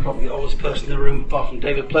 because I'm probably the oldest person in the room apart from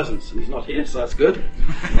David Pleasance, and he's not here, so that's good.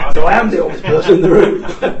 So I am the oldest person in the room.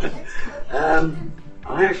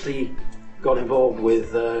 I actually got involved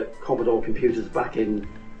with Commodore computers back in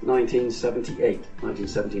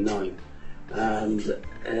 1979, and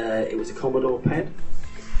it was a Commodore PET.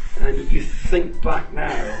 And if you think back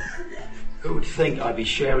now, who would think I'd be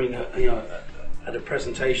sharing at a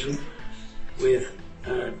presentation with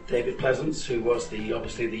David Pleasance, who was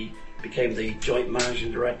became the joint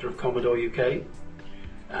managing director of Commodore UK,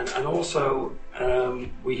 and also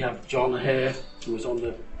we have John Hare, who was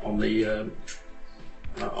on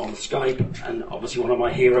Skype, and obviously one of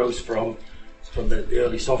my heroes from the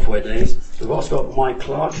early software days. We've also got Mike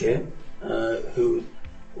Clark here, who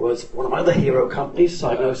was one of my other hero companies,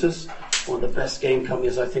 Psygnosis, one of the best game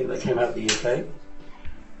companies I think that came out of the UK.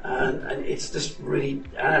 And it's just really,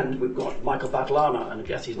 and we've got Michael Batalana, and I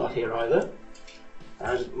guess he's not here either.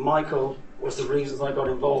 And Michael was the reasons I got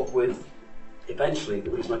involved with, eventually the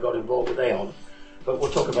reason I got involved with Aeon, but we'll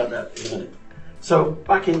talk about that in a minute. So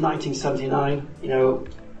back in 1979,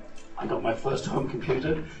 I got my first home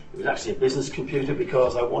computer. It was actually a business computer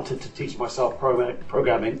because I wanted to teach myself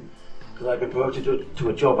programming, because I'd been promoted to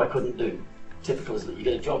a job I couldn't do. Typical, isn't it? You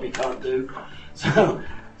get a job you can't do. So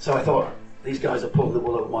I thought, these guys are pulling the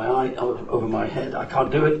wool over my head. I can't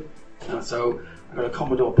do it. So I got a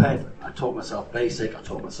Commodore PET. I taught myself BASIC. I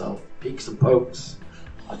taught myself peeks and pokes.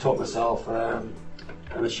 I taught myself a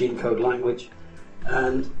machine code language.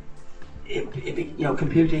 And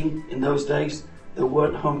computing in those days, there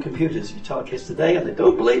weren't home computers. You tell kids today, and they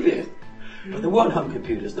don't believe you. But there weren't home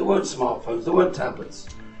computers. There weren't smartphones. There weren't tablets.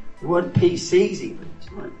 There weren't PCs even.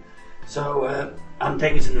 Right? So. And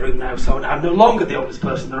David's in the room now, so I'm no longer the oldest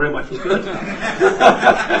person in the room. I feel good.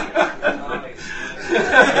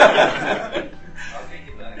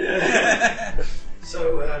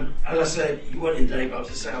 So, as I said, you weren't in Dave. I was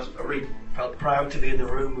just saying, I really felt proud to be in the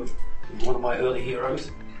room with one of my early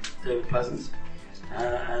heroes, David Pleasance,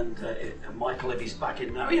 and Michael. If he's back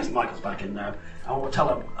in now, yes, Michael's back in now. I will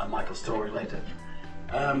tell Michael's story later.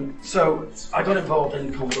 So, I got involved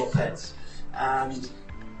in Commodore PETs, and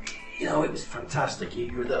it was fantastic.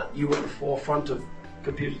 You were at the forefront of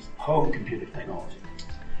home computer technology.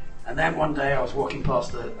 And then one day I was walking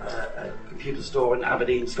past a computer store in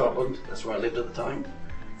Aberdeen, Scotland. That's where I lived at the time.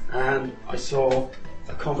 And I saw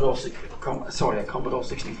a Commodore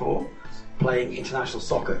 64 playing international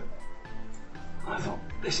soccer. And I thought,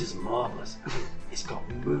 this is marvellous. It's got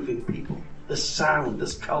moving people. There's sound,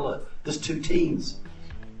 there's colour, there's two teams.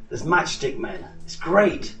 There's matchstick men. It's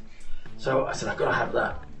great. So I said, I've got to have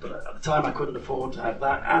that. But at the time I couldn't afford to have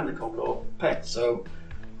that and the Commodore PET, so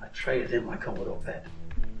I traded in my Commodore PET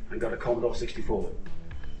and got a Commodore 64.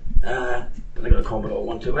 Then I got a Commodore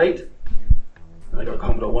 128, and I got a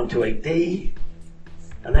Commodore 128D,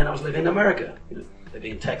 and then I was living in America,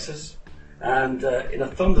 living in Texas, and in a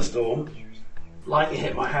thunderstorm, lightning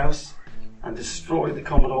hit my house and destroyed the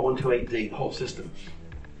Commodore 128D, the whole system.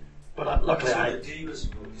 But luckily the D was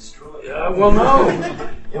destroyed. Well, no,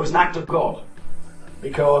 it was an act of God.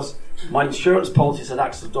 Because my insurance policies and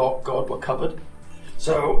acts of God were covered.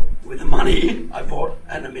 So with the money, I bought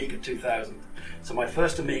an Amiga 2000. So my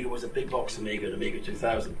first Amiga was a big box Amiga, an Amiga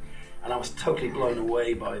 2000. And I was totally blown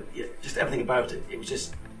away by just everything about it. It was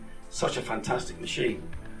just such a fantastic machine.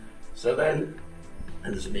 So then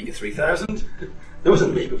there's Amiga 3000, there was an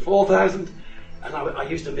Amiga 4000, and I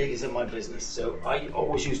used Amigas in my business. So I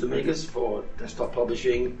always used Amigas for desktop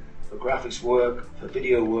publishing, for graphics work, for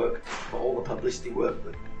video work, for all the publicity work,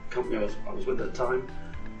 the company I was with at the time,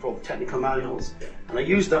 for all the technical manuals. And I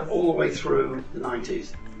used that all the way through the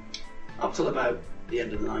 90s, up till about the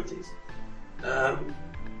end of the 90s.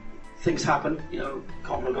 Things happen,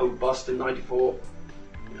 Commodore go bust in 94,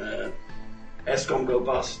 ESCOM go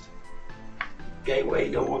bust, Gateway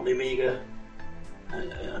don't want the Amiga,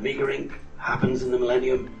 Amiga Inc. happens in the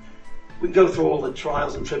millennium. We can go through all the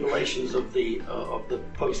trials and tribulations of the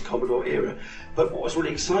post-Commodore era, but what was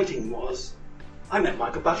really exciting was I met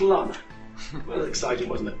Michael Batalana. Well, it was exciting,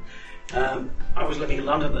 wasn't it? I was living in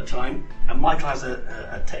London at the time, and Michael has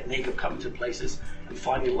a technique of coming to places and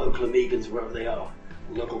finding local Amigans wherever they are,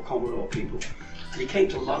 local Commodore people. And he came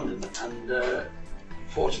to London, and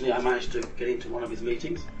fortunately I managed to get into one of his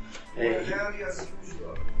meetings. Early as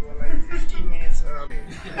usual. We're like 15 minutes early.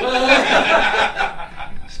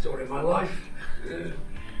 Story of my life.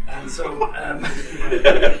 And so,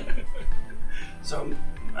 so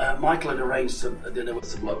Michael had arranged a dinner with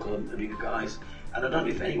some local Amiga guys, and I don't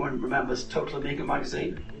know if anyone remembers Total Amiga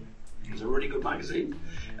magazine. It was a really good magazine.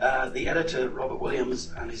 The editor, Robert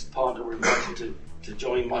Williams, and his partner were invited to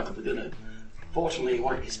join Michael for dinner. Fortunately,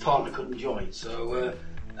 his partner couldn't join, so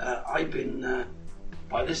I'd been,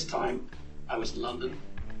 by this time, I was in London.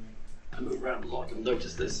 I moved around a lot, you'll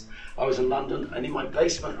notice this. I was in London, and in my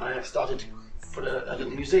basement I have started to put a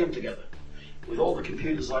little museum together with all the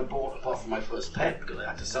computers I bought, apart from my first pet, because I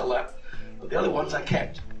had to sell that. But the other ones I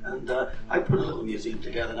kept, and I put a little museum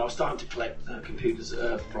together, and I was starting to collect computers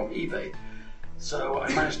from eBay. So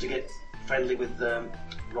I managed to get friendly with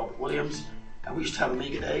Robert Williams, and we used to have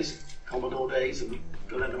Amiga days, Commodore days, and we'd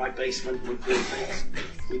go down to my basement, we'd build things,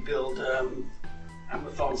 we'd build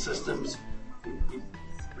Amathon systems, we'd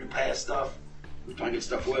repair stuff, we'd try and get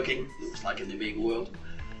stuff working. It was like in the Amiga world.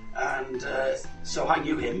 And so I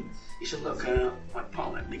knew him. He said, look, my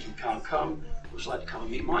partner Mickey can't come, would you like to come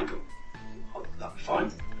and meet Michael? Oh, that'd be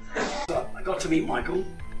fine. So I got to meet Michael.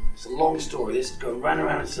 It's a long story, this is going round and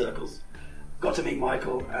round in circles. Got to meet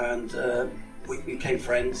Michael, and we became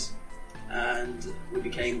friends, and we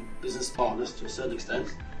became business partners to a certain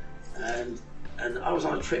extent. And I was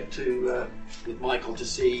on a trip with Michael to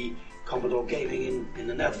see Commodore Gaming in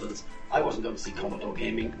the Netherlands. I wasn't going to see Commodore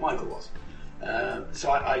Gaming, Michael was.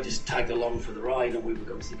 So I just tagged along for the ride, and we were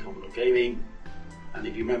going to see Commodore Gaming. And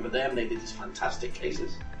if you remember them, they did these fantastic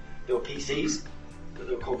cases. They were PCs, but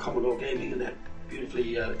they were called Commodore Gaming, and they had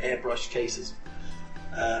beautifully airbrushed cases.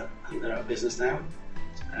 I think they're out of business now.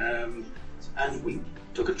 And we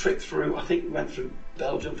took a trip through, I think we went through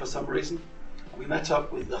Belgium for some reason. And we met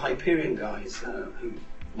up with the Hyperion guys, who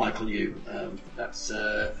Michael knew. That's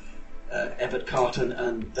Everett Carton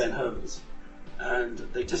and Ben Hermans. And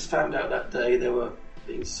they just found out that day they were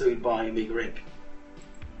being sued by Amiga Inc.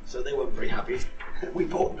 So they weren't very happy. We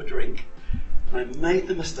bought them a drink. And I made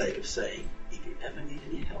the mistake of saying, if you ever need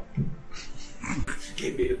any help,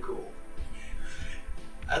 give me a call.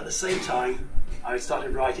 At the same time, I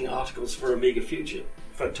started writing articles for Amiga Future,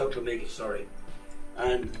 for Total Amiga, sorry.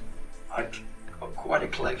 And I got quite a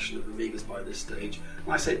collection of Amigas by this stage.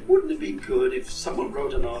 And I said, wouldn't it be good if someone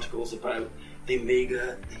wrote an articles about the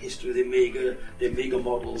Amiga, the history of the Amiga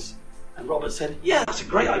models? And Robert said, yeah, that's a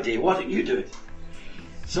great idea, why don't you do it?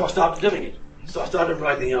 So I started doing it. So I started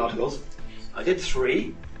writing the articles. I did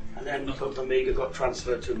 3, and then Total Amiga got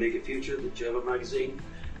transferred to Amiga Future, the German magazine,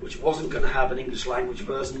 which wasn't going to have an English language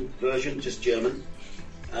version, just German,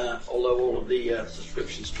 although all of the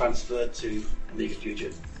subscriptions transferred to Amiga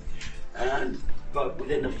Future. But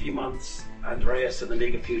within a few months, Andreas at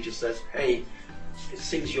Amiga Future says, hey, it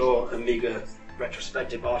seems your Amiga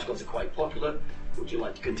retrospective articles are quite popular, would you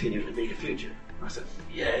like to continue in Amiga Future? I said,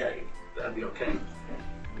 yeah, that'd be okay.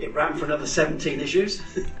 It ran for another 17 issues,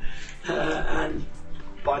 and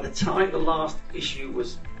by the time the last issue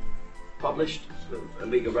was published, the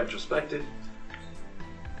Amiga retrospective,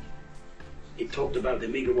 it talked about the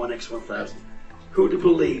Amiga 1X1000. Who would have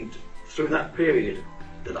believed through that period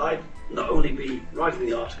that I'd not only be writing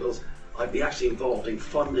the articles, I'd be actually involved in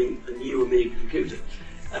funding a new Amiga computer.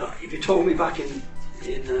 And if you told me back in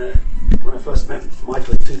when I first met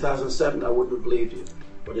Michael in 2007, I wouldn't have believed you.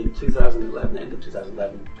 But in 2011, end of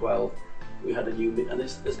 2011, 12, we had a new, and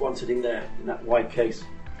there's one sitting there in that white case,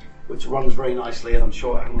 which runs very nicely, and I'm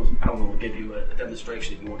sure Alan will give you a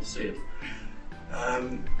demonstration if you want to see it.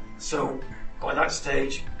 So by that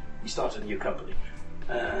stage, we started a new company,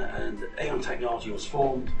 and Aeon Technology was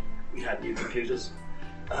formed. We had new computers.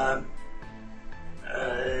 I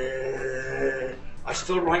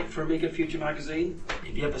still write for Amiga Future magazine.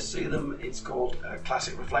 If you ever see them, it's called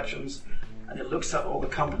Classic Reflections, and it looks at all the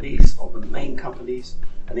companies, all the main companies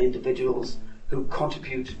and individuals who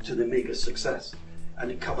contributed to the Amiga's success.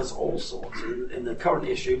 And it covers all sorts. In the current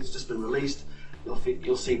issue, it's just been released,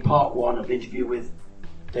 you'll see part 1 of the interview with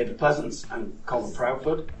David Pleasance and Colin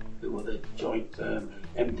Proudfoot, who were the joint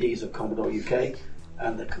MDs of Commodore UK,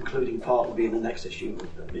 and the concluding part will be in the next issue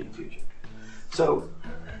of Amiga Future. So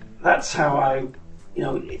that's how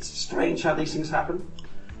it's strange how these things happen.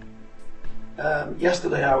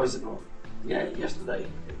 Yesterday,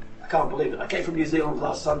 I can't believe it. I came from New Zealand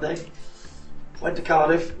last Sunday, went to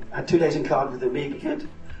Cardiff, had 2 days in Cardiff with the Amiga kid,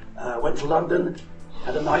 went to London,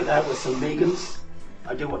 had a night out with some Amigans.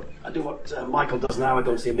 I do what Michael does now. I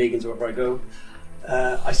go and see Amigans wherever I go.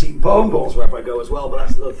 I see bone balls wherever I go as well, but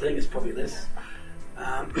that's another thing. It's probably this.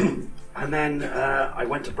 And then I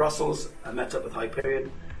went to Brussels. I met up with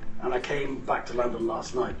Hyperion, and I came back to London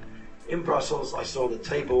last night. In Brussels, I saw the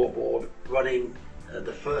Tabor board running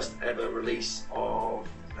the first ever release of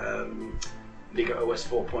Amiga OS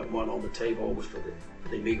 4.1 on the Tabor, was for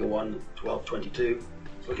the Amiga 1 1222.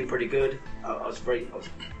 It's looking pretty good. I was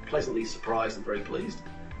pleasantly surprised and very pleased.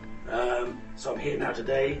 So I'm here now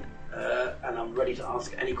today, and I'm ready to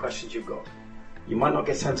answer any questions you've got. You might not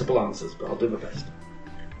get sensible answers, but I'll do my best.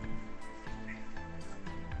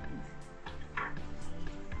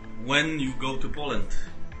 When you go to Poland?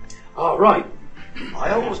 Oh, right.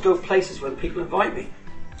 I always go places when people invite me.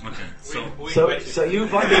 Okay, So you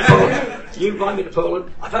invite me to Poland. You invite me to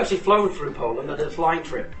Poland. I've actually flown through Poland. I did a flying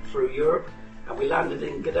trip through Europe, and we landed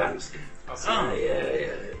in Gdansk. A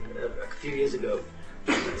few years ago.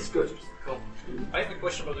 It's good. Cool. I have a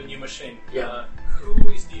question about the new machine. Yeah. Who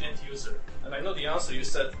is the end user? And I know the answer. You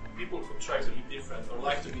said people who try to be different or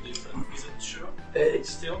like to be different. Is it true? It's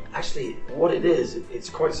still actually what it is. It's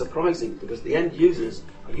quite surprising because the end users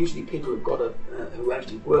are usually people who've got who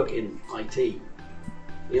actually work in IT.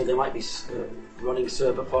 You know, they might be running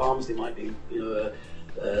server farms. They might be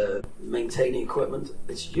maintaining equipment.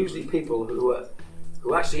 It's usually people who are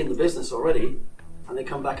actually in the business already, and they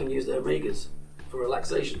come back and use their Amigas for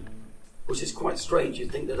relaxation, which is quite strange.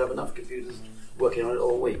 You'd think they'd have enough computers working on it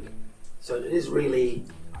all week. So it is really,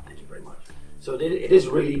 thank you very much. So it is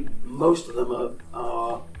really, most of them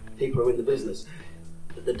are people who are in the business.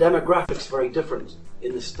 The demographics are very different.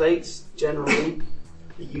 In the States, generally,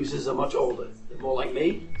 the users are much older. They're more like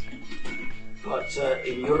me. But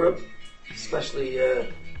in Europe, especially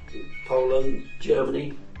Poland,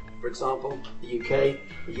 Germany, for example, the UK,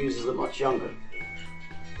 the users are much younger.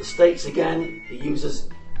 The States, again, the users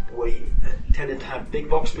tended to have big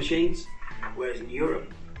box machines, whereas in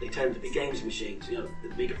Europe, they tend to be games machines, the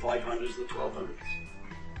Amiga 500s, the 1200s.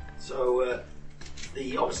 So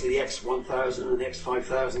obviously the X1000 and the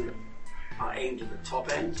X5000 are aimed at the top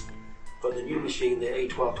end, but the new machine, the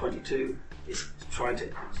A1222, is trying to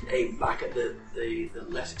aim back at the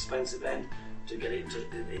less expensive end to get it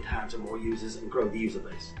in hands of more users and grow the user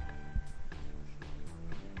base.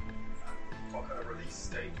 What kind of release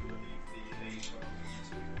date would it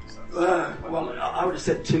be Well, I would have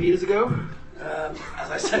said 2 years ago,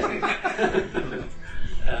 as I said,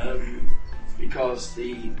 because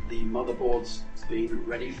the motherboard's been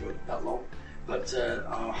ready for that long. But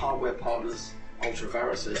our hardware partners,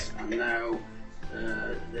 Ultravarus, and now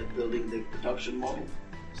they're building the production model.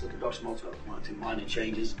 So the production model's got one or two minor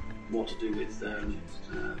changes, more to do with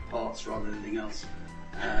parts rather than anything else.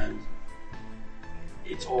 And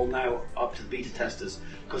it's all now up to the beta testers,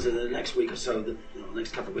 because in the next week or so, the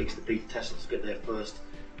next couple of weeks, the beta testers get their first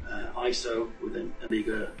ISO with an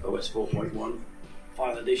Amiga OS 4.1,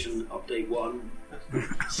 Final Edition Update 1,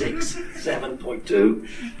 6, 7.2,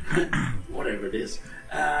 whatever it is.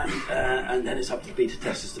 And then it's up to the beta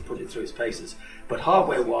testers to put it through its paces. But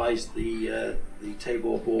hardware-wise, the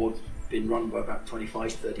Tabor board's been run by about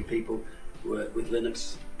 25-30 people with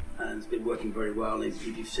Linux, and it's been working very well. If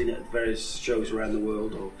you've seen it at various shows around the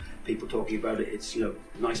world or people talking about it, it's a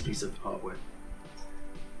nice piece of hardware.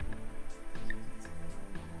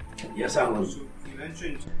 Yes, Alan. So you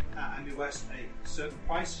mentioned Amy West a certain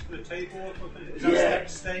price for the table. Is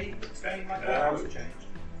that staying like that, or has it changed?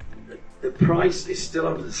 The price is still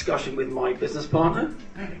under discussion with my business partner.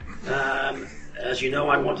 As you know,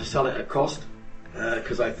 I want to sell it at cost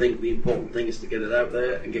because I think the important thing is to get it out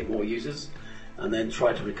there and get more users, and then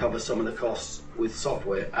try to recover some of the costs with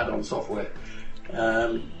software, add-on software.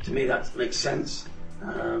 To me, that makes sense,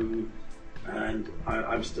 and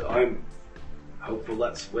I'm hopeful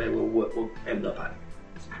that's where we'll end up at.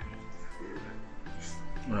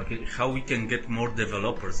 Okay, how we can get more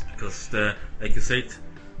developers? Because, like you said,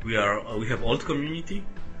 we have old community,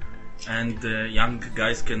 and young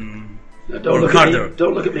guys can work harder.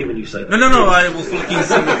 Don't look at me when you say that. No, I was looking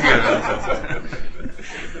somewhere.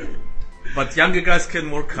 But younger guys can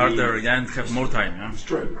work harder and have more time. Yeah? It's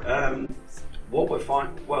true. What we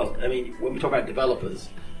find, when we talk about developers,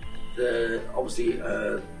 obviously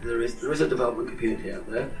there is a development community out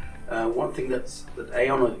there. One thing that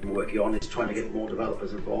Aeon has been working on is trying to get more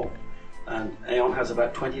developers involved, and Aeon has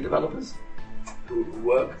about 20 developers who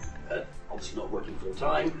work, obviously not working full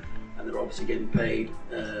time, and they're obviously getting paid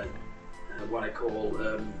what I call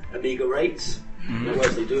Amiga rates. In other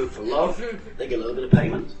words, they do it for love. They get a little bit of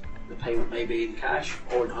payment. The payment may be in cash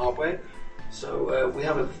or in hardware. So we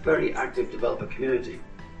have a very active developer community.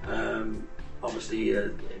 Obviously,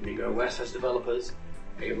 Amiga OS has developers,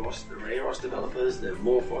 there are AROS developers, there are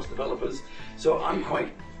Morphos developers. So I'm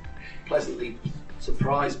quite pleasantly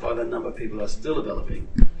surprised by the number of people who are still developing.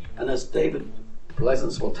 And as David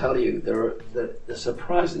Pleasance will tell you, there are the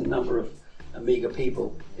surprising number of Amiga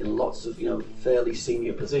people in lots of fairly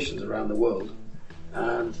senior positions around the world,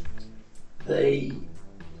 and they're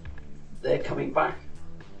coming back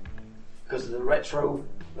because of the retro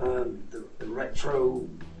the retro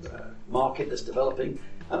market that's developing,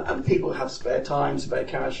 and people have spare time, spare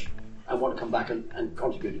cash, and want to come back and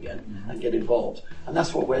contribute again and get involved. And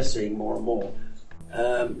that's what we're seeing more and more.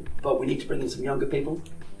 But we need to bring in some younger people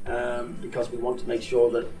because we want to make sure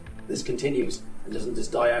that this continues and doesn't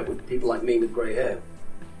just die out with people like me with grey hair.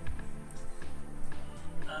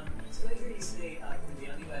 So I hear you say in the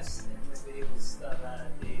AmiWest videos that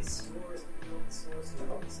the stores, the open stores,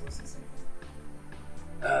 are open sourcing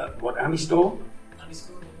something. What, Ami Store? Ami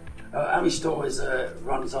Store? Ami Store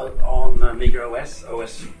runs out on Amiga OS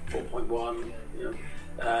 4.1. You know.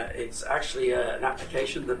 It's actually an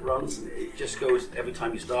application that runs. It just goes every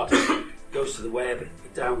time you start it. Goes to the web,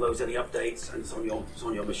 it downloads any updates, and it's on your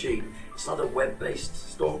machine. It's not a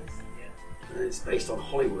web-based store. It's based on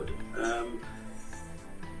Hollywood.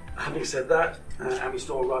 Having said that, Ami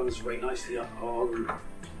Store runs very nicely on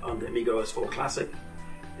the Amiga OS 4 Classic.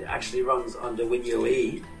 It actually runs under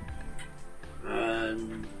WinUE.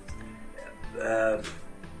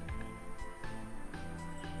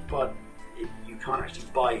 But you can't actually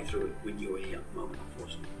buy through WinUE at the moment,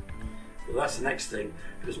 unfortunately. So that's the next thing,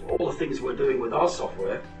 because all the things we're doing with our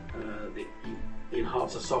software, the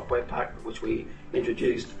Enhancer software pack which we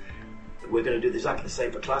introduced, we're going to do exactly the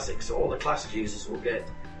same for Classic. So all the Classic users will get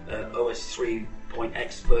OS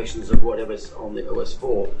 3.x versions of whatever's on the OS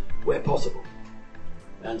 4 where possible.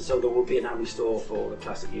 And so there will be an Ami Store for the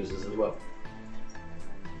Classic users as well.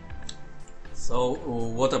 So,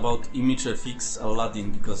 what about ImageFX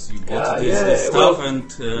Aladdin? Because you bought this stuff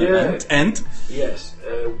and Yes,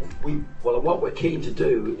 what we're keen to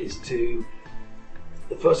do is to.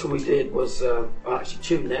 The first one we did was actually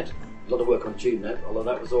TuneNet. A lot of work on TuneNet, although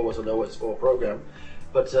that was always an OS 4 program.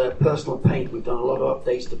 But Personal Paint, we've done a lot of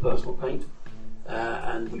updates to Personal Paint,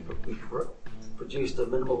 and we produced a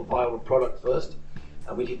minimal viable product first,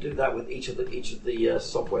 and we could do that with each of the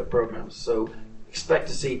software programs. So. Expect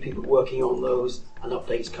to see people working on those and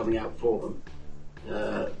updates coming out for them.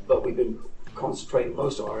 But we've been concentrating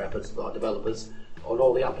most of our efforts, our developers, on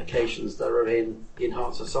all the applications that are in the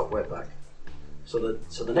Enhancer software pack. So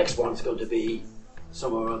the next one's going to be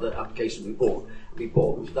some of our other applications we bought. We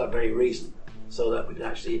bought them for that very reason, so that we can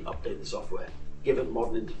actually update the software, give it a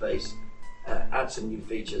modern interface, add some new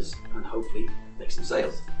features, and hopefully make some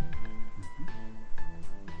sales.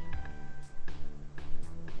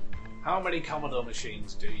 How many Commodore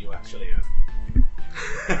machines do you actually own?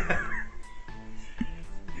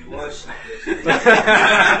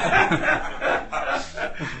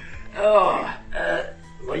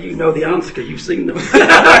 Well, you know the answer because you've seen them.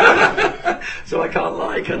 So I can't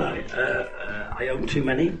lie, can I? I own too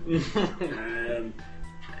many. It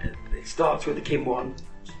starts with the Kim 1,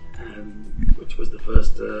 which was the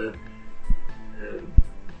first, I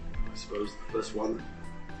suppose, the first one,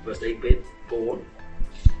 first 8-bit born.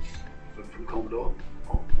 From Commodore,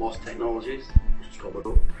 or MOS Technologies, which is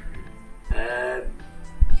Commodore. I've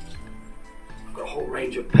got a whole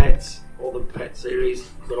range of PETs, all the PET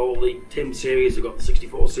series, I've got all the TIM series, I've got the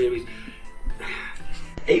 64 series.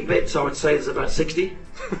 8 bits, I would say, is about 60.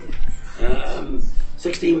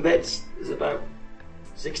 16 bits is about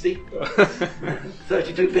 60.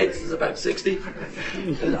 32 bits is about 60.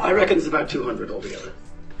 And I reckon it's about 200 altogether.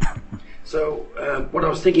 So what I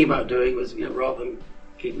was thinking about doing was, rather than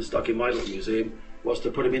keep them stuck in my little museum, was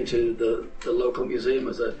to put them into the local museum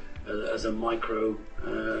as a micro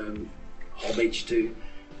homage to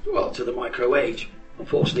the micro age.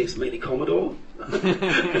 Unfortunately, it's mainly Commodore,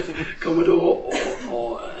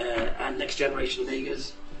 and next generation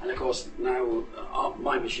Amigas, and of course now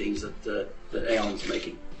my machines that Aeon's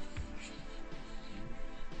making.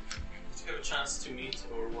 Did you have a chance to meet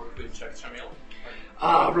or work with Jack Tramiel?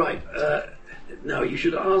 Right. No, you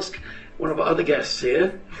should ask one of our other guests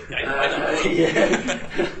here.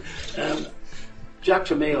 Jack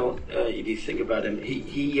Tramiel, if you think about him,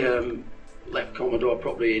 he left Commodore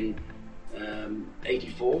probably in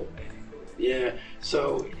 84. Yeah,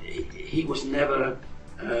 so he was never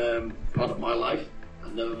part of my life. I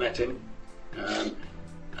never met him.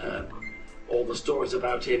 All the stories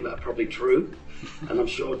about him are probably true, and I'm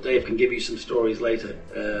sure Dave can give you some stories later.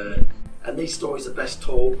 And these stories are best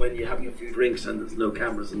told when you're having a few drinks and there's no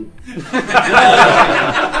cameras. And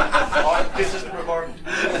this isn't recorded.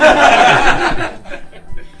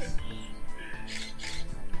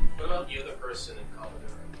 What about the other person in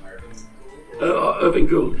Commodore, Irving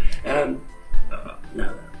Gould? Irving Gould.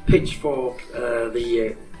 Now, pitch for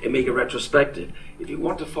the Amiga retrospective. If you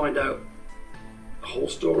want to find out the whole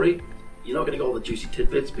story, you're not going to get all the juicy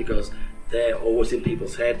tidbits because they're always in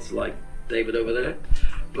people's heads, like David over there.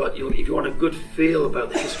 But if you want a good feel about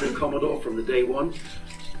the history of Commodore from the day one,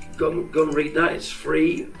 go and read that. It's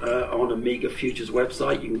free on Amiga Futures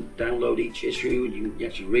website. You can download each issue and you can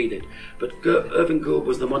actually read it. But Irving Gould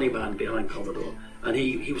was the money man behind Commodore, and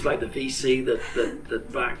he was like the VC that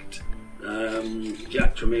backed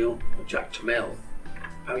Jack Tramiel.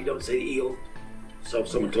 How you don't say the eel? So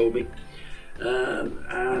someone told me.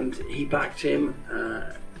 And he backed him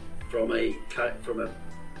from a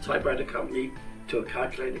typewriter company to a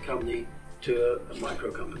calculator company to a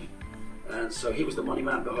micro company. And so he was the money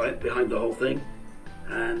man behind the whole thing.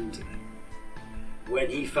 And when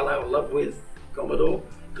he fell out of love with Commodore,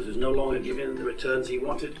 because it was no longer giving him the returns he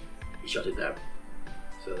wanted, he shut it down.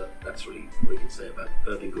 So that's really what you can say about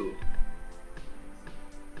Irving Gould.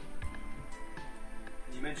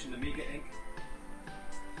 You mentioned Amiga Inc.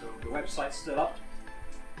 So the website's still up.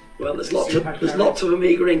 Well, there's lots of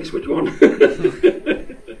Amiga Incs. Which one?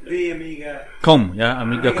 The Amiga.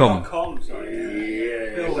 Amiga.com.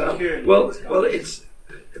 Yeah. Well, it's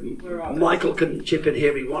Michael can chip in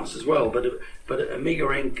here if he wants as well. But Amiga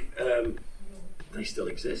Inc. They still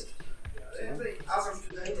exist. As of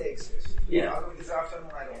today, they exist. Yeah. As of this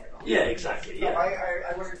afternoon, I don't know. Yeah, exactly. Yeah. No,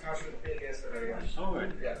 I was in touch with Bill yesterday. Oh,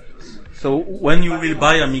 right. Yeah. So when you will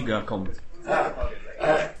buy Amiga.com?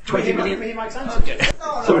 20 million. He might answer.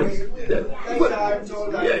 No, Sorry. later I'm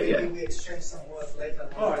told that Yeah. we exchange some words later.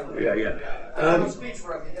 Yeah. I don't speak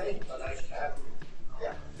for Amiga Inc., but I have.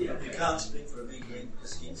 Yeah. You can't speak for Amiga Inc.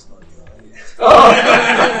 because he's not your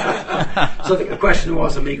So I think the question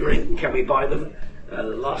was Amiga Inc. Can we buy them? The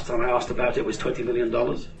last time I asked about it was $20 million.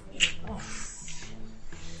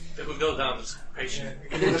 They will go down this patient.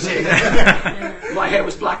 My hair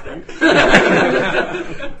was black then. What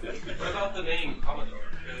about the name Commodore?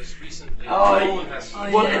 Because recently, no one has.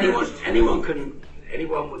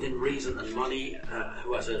 Anyone within reason and money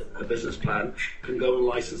who has a business plan can go and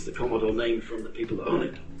license the Commodore name from the people that own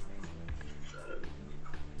it.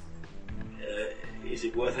 Is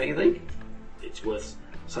it worth anything? It's worth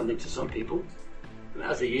something to some people. And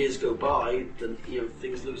as the years go by, then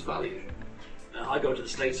things lose value. I go to the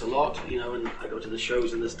States a lot, and I go to the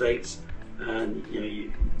shows in the States. And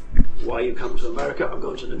why you come to America? I'm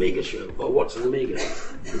going to an Amiga show. Well, what's an Amiga?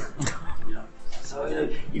 So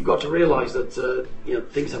you've got to realise that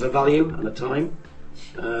things have a value and a time.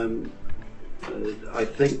 I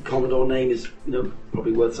think Commodore name is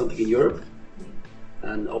probably worth something in Europe,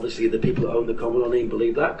 and obviously the people that own the Commodore name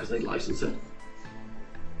believe that because they license it.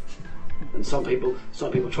 And some people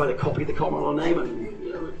try to copy the Commodore name,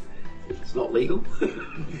 and it's not legal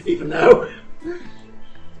even now.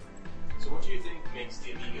 So what do you think makes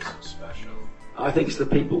the Amiga so special? I think it's the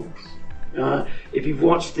people. If you've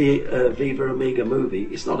watched the Viva Amiga movie,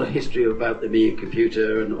 it's not a history about the Amiga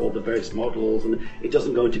computer and all the various models, and it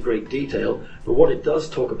doesn't go into great detail, but what it does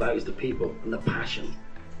talk about is the people and the passion.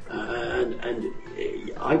 And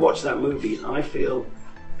I watch that movie and I feel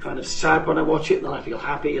kind of sad when I watch it, and then I feel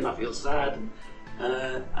happy and I feel sad.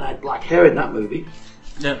 And I had black hair in that movie.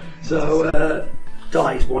 Yeah. So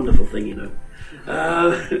dye is a wonderful thing,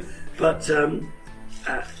 But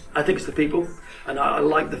I think it's the people. And I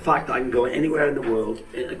like the fact that I can go anywhere in the world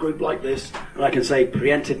in a group like this, and I can say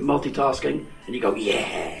preemptive multitasking, and you go,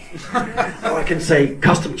 yeah. Or I can say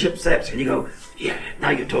custom chipsets, and you go, yeah, now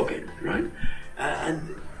you're talking, right?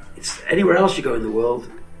 And it's anywhere else you go in the world,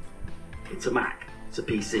 it's a Mac, it's a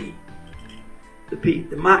PC.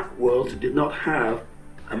 The Mac world did not have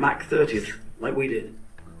a Mac 30th like we did.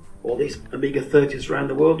 All these Amiga 30ths around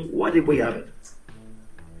the world, why did we have it?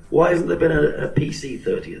 Why hasn't there been a PC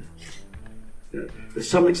 30th? There's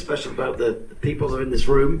something special about the people that are in this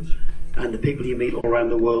room and the people you meet all around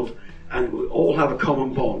the world, and we all have a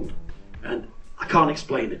common bond, and I can't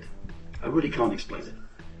explain it. I really can't explain it,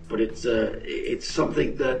 but it's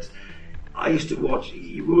something that I used to watch.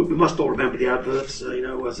 We must all remember the adverts,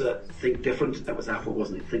 was Think Different. That was Apple,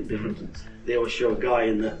 wasn't it? Think Different. They always show a guy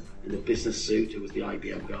in the business suit who was the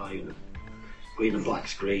IBM guy, and a green and black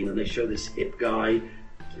screen, and they show this hip guy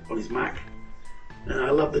on his Mac. And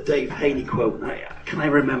I love the Dave Haney quote. Can I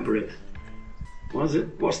remember it? What is it?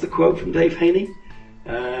 What's the quote from Dave Haney?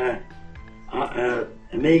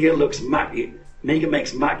 Amiga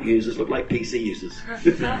makes Mac users look like PC users.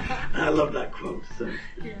 I love that quote. So.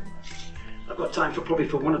 Yeah. I've got time for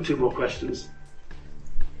one or two more questions.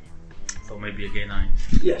 So maybe again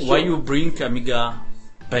Yeah, sure. Why you bring Amiga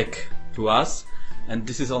back to us? And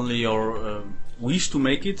this is only your wish to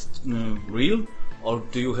make it real? Or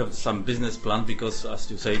do you have some business plan? Because, as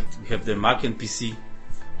you say, we have the Mac and PC,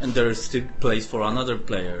 and there is still place for another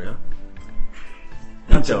player. Yeah?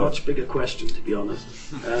 That's a much bigger question, to be honest.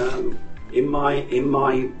 In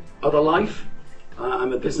my other life,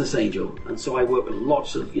 I'm a business angel, and so I work with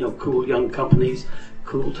lots of cool young companies,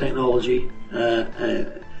 cool technology.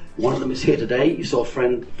 One of them is here today. You saw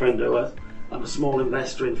Friendo. I'm a small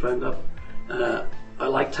investor in Friendo. I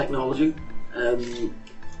like technology.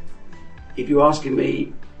 If you're asking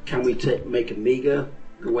me, can we make Amiga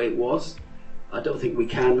the way it was? I don't think we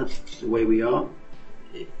can the way we are.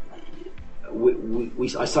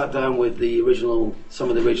 I sat down with some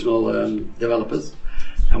of the original developers,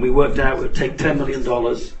 and we worked out it would take $10 million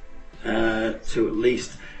to at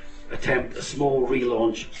least attempt a small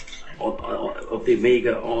relaunch of the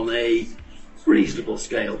Amiga on a reasonable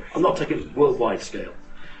scale. I'm not taking worldwide scale.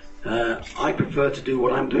 I prefer to do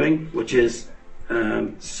what I'm doing, which is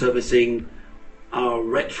servicing our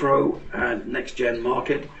retro and next-gen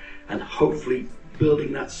market, and hopefully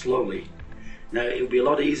building that slowly. Now, it would be a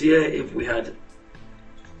lot easier if we had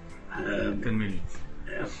 10 million.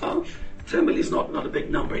 10 million is not a big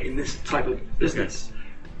number in this type of business.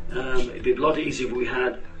 It'd be a lot easier if we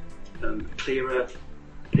had clearer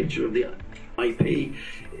picture of the IP,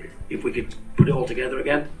 if we could put it all together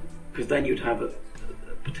again, because then you'd have a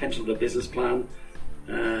potential of a business plan,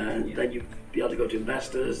 and then you'd be able to go to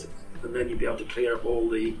investors, and then you'd be able to clear up all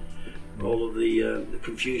of the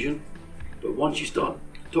confusion. But once you start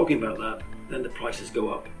talking about that, then the prices go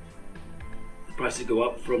up. The prices go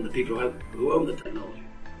up from the people who own the technology.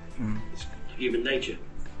 It's human nature.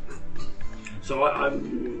 So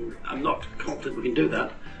I'm not confident we can do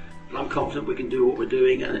that, but I'm confident we can do what we're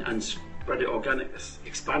doing and spread it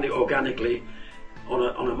expand it organically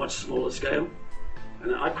on a much smaller scale.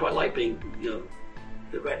 And I quite like being,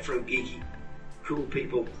 the retro geeky, cool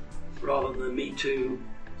people, rather than the Me Too,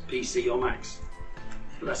 PC or Macs.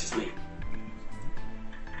 But that's just me.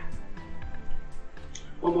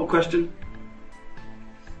 One more question.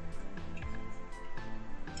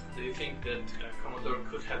 Do you think that Commodore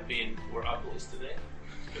could have been where Apple is today?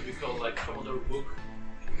 Could we call like Commodore Book?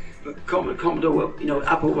 But Commodore,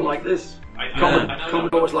 Apple were like this. I know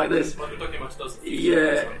Commodore was like this. But we're talking about those.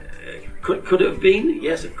 Yeah, could it have been?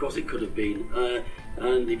 Yes, of course it could have been.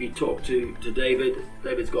 And if you talk to David,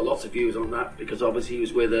 David's got lots of views on that, because obviously he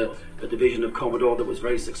was with a division of Commodore that was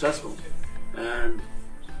very successful, and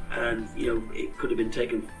it could have been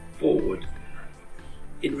taken forward.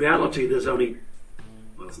 In reality, there's only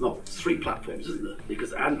three platforms, isn't there?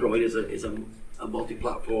 Because Android is a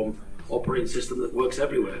multi-platform operating system that works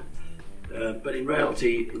everywhere. But in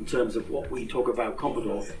reality, in terms of what we talk about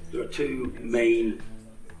Commodore, there are two main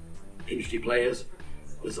industry players.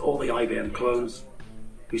 There's all the IBM clones,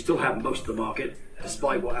 who still have most of the market,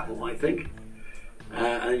 despite what Apple might think.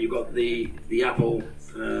 And then you've got the Apple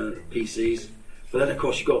PCs. But then, of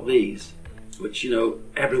course, you've got these, which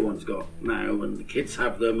everyone's got now, and the kids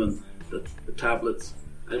have them, and the tablets.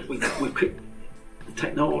 And the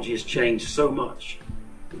technology has changed so much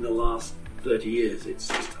in the last 30 years. It's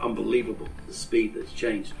just unbelievable, the speed that's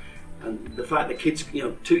changed. And the fact that kids,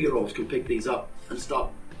 2-year-olds can pick these up and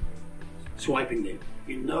start swiping them.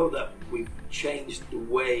 You know that we've changed the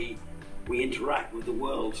way we interact with the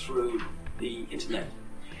world through the internet.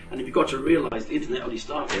 And if you've got to realise the internet only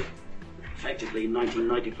started effectively in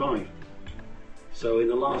 1995. So in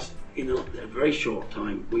a very short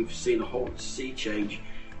time, we've seen a whole sea change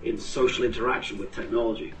in social interaction with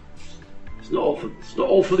technology. It's not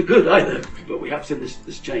all for the good either, but we have seen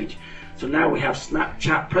this change. So now we have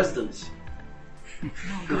Snapchat presidents.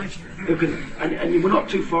 Who can, and we're not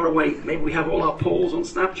too far away. Maybe we have all our polls on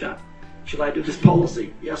Snapchat. Should I do this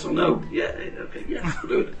policy? Yes or no? Yeah, okay, yes,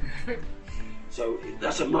 we'll do it. So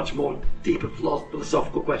that's a much more deeper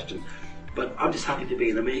philosophical question. But I'm just happy to be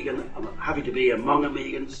an Amigan. I'm happy to be among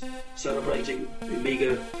Amigans, celebrating the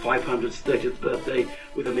Amiga 500's 30th birthday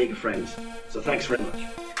with Amiga friends. So thanks very much.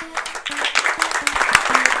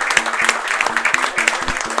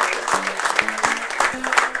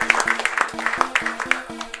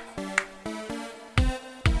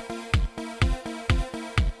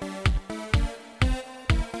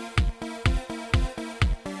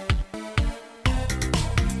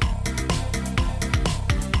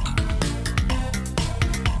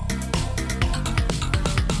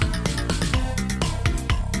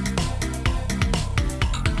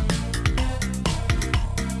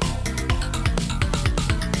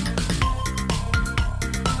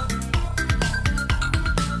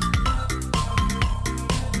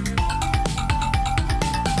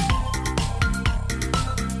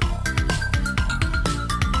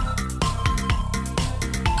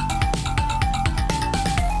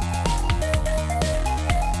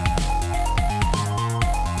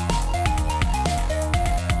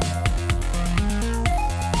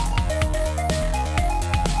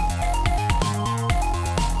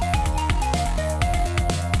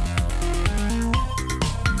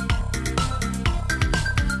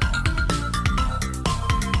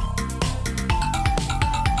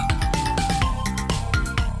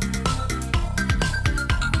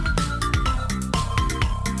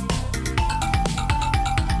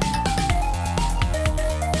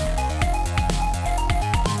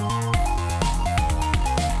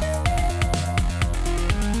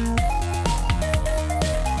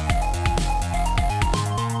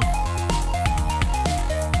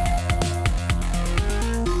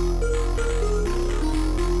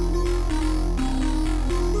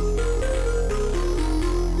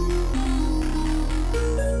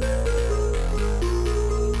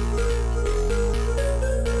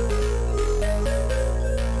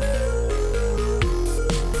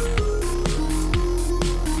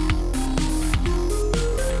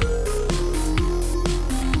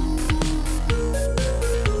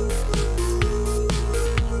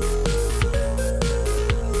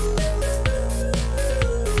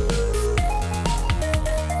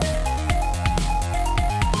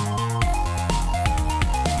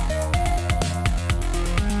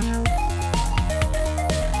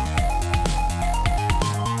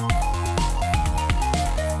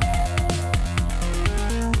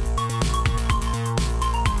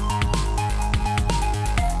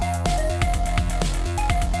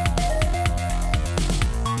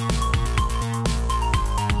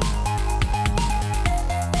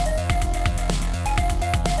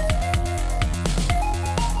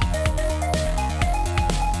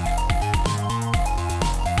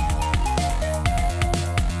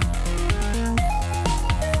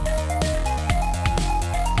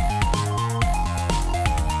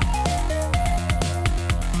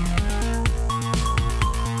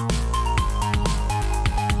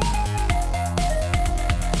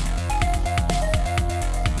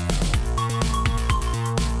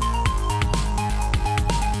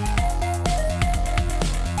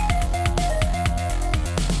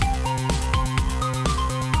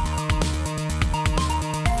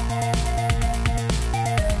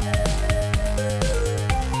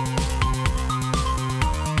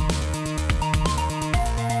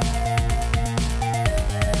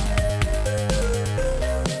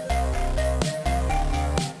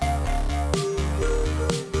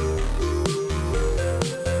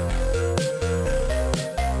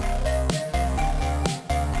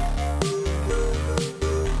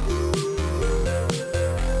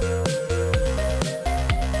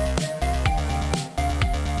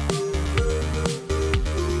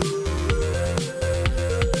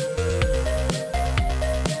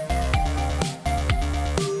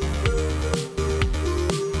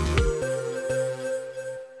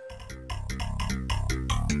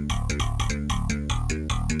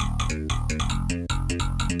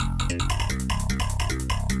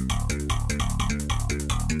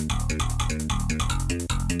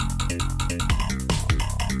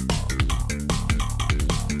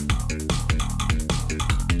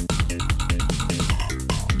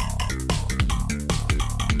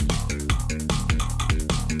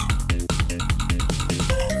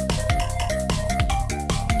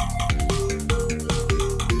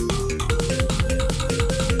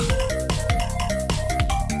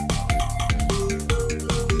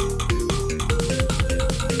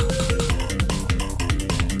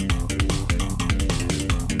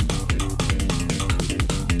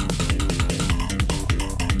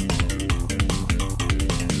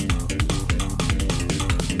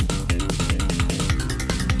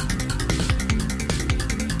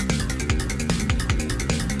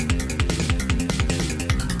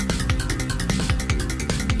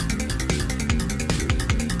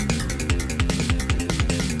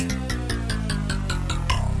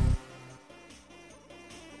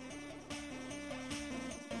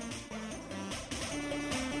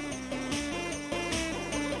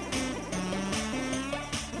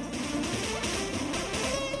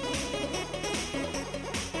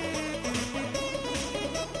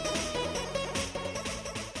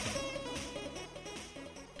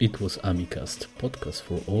 It was Amicast, podcast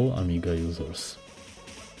for all Amiga users.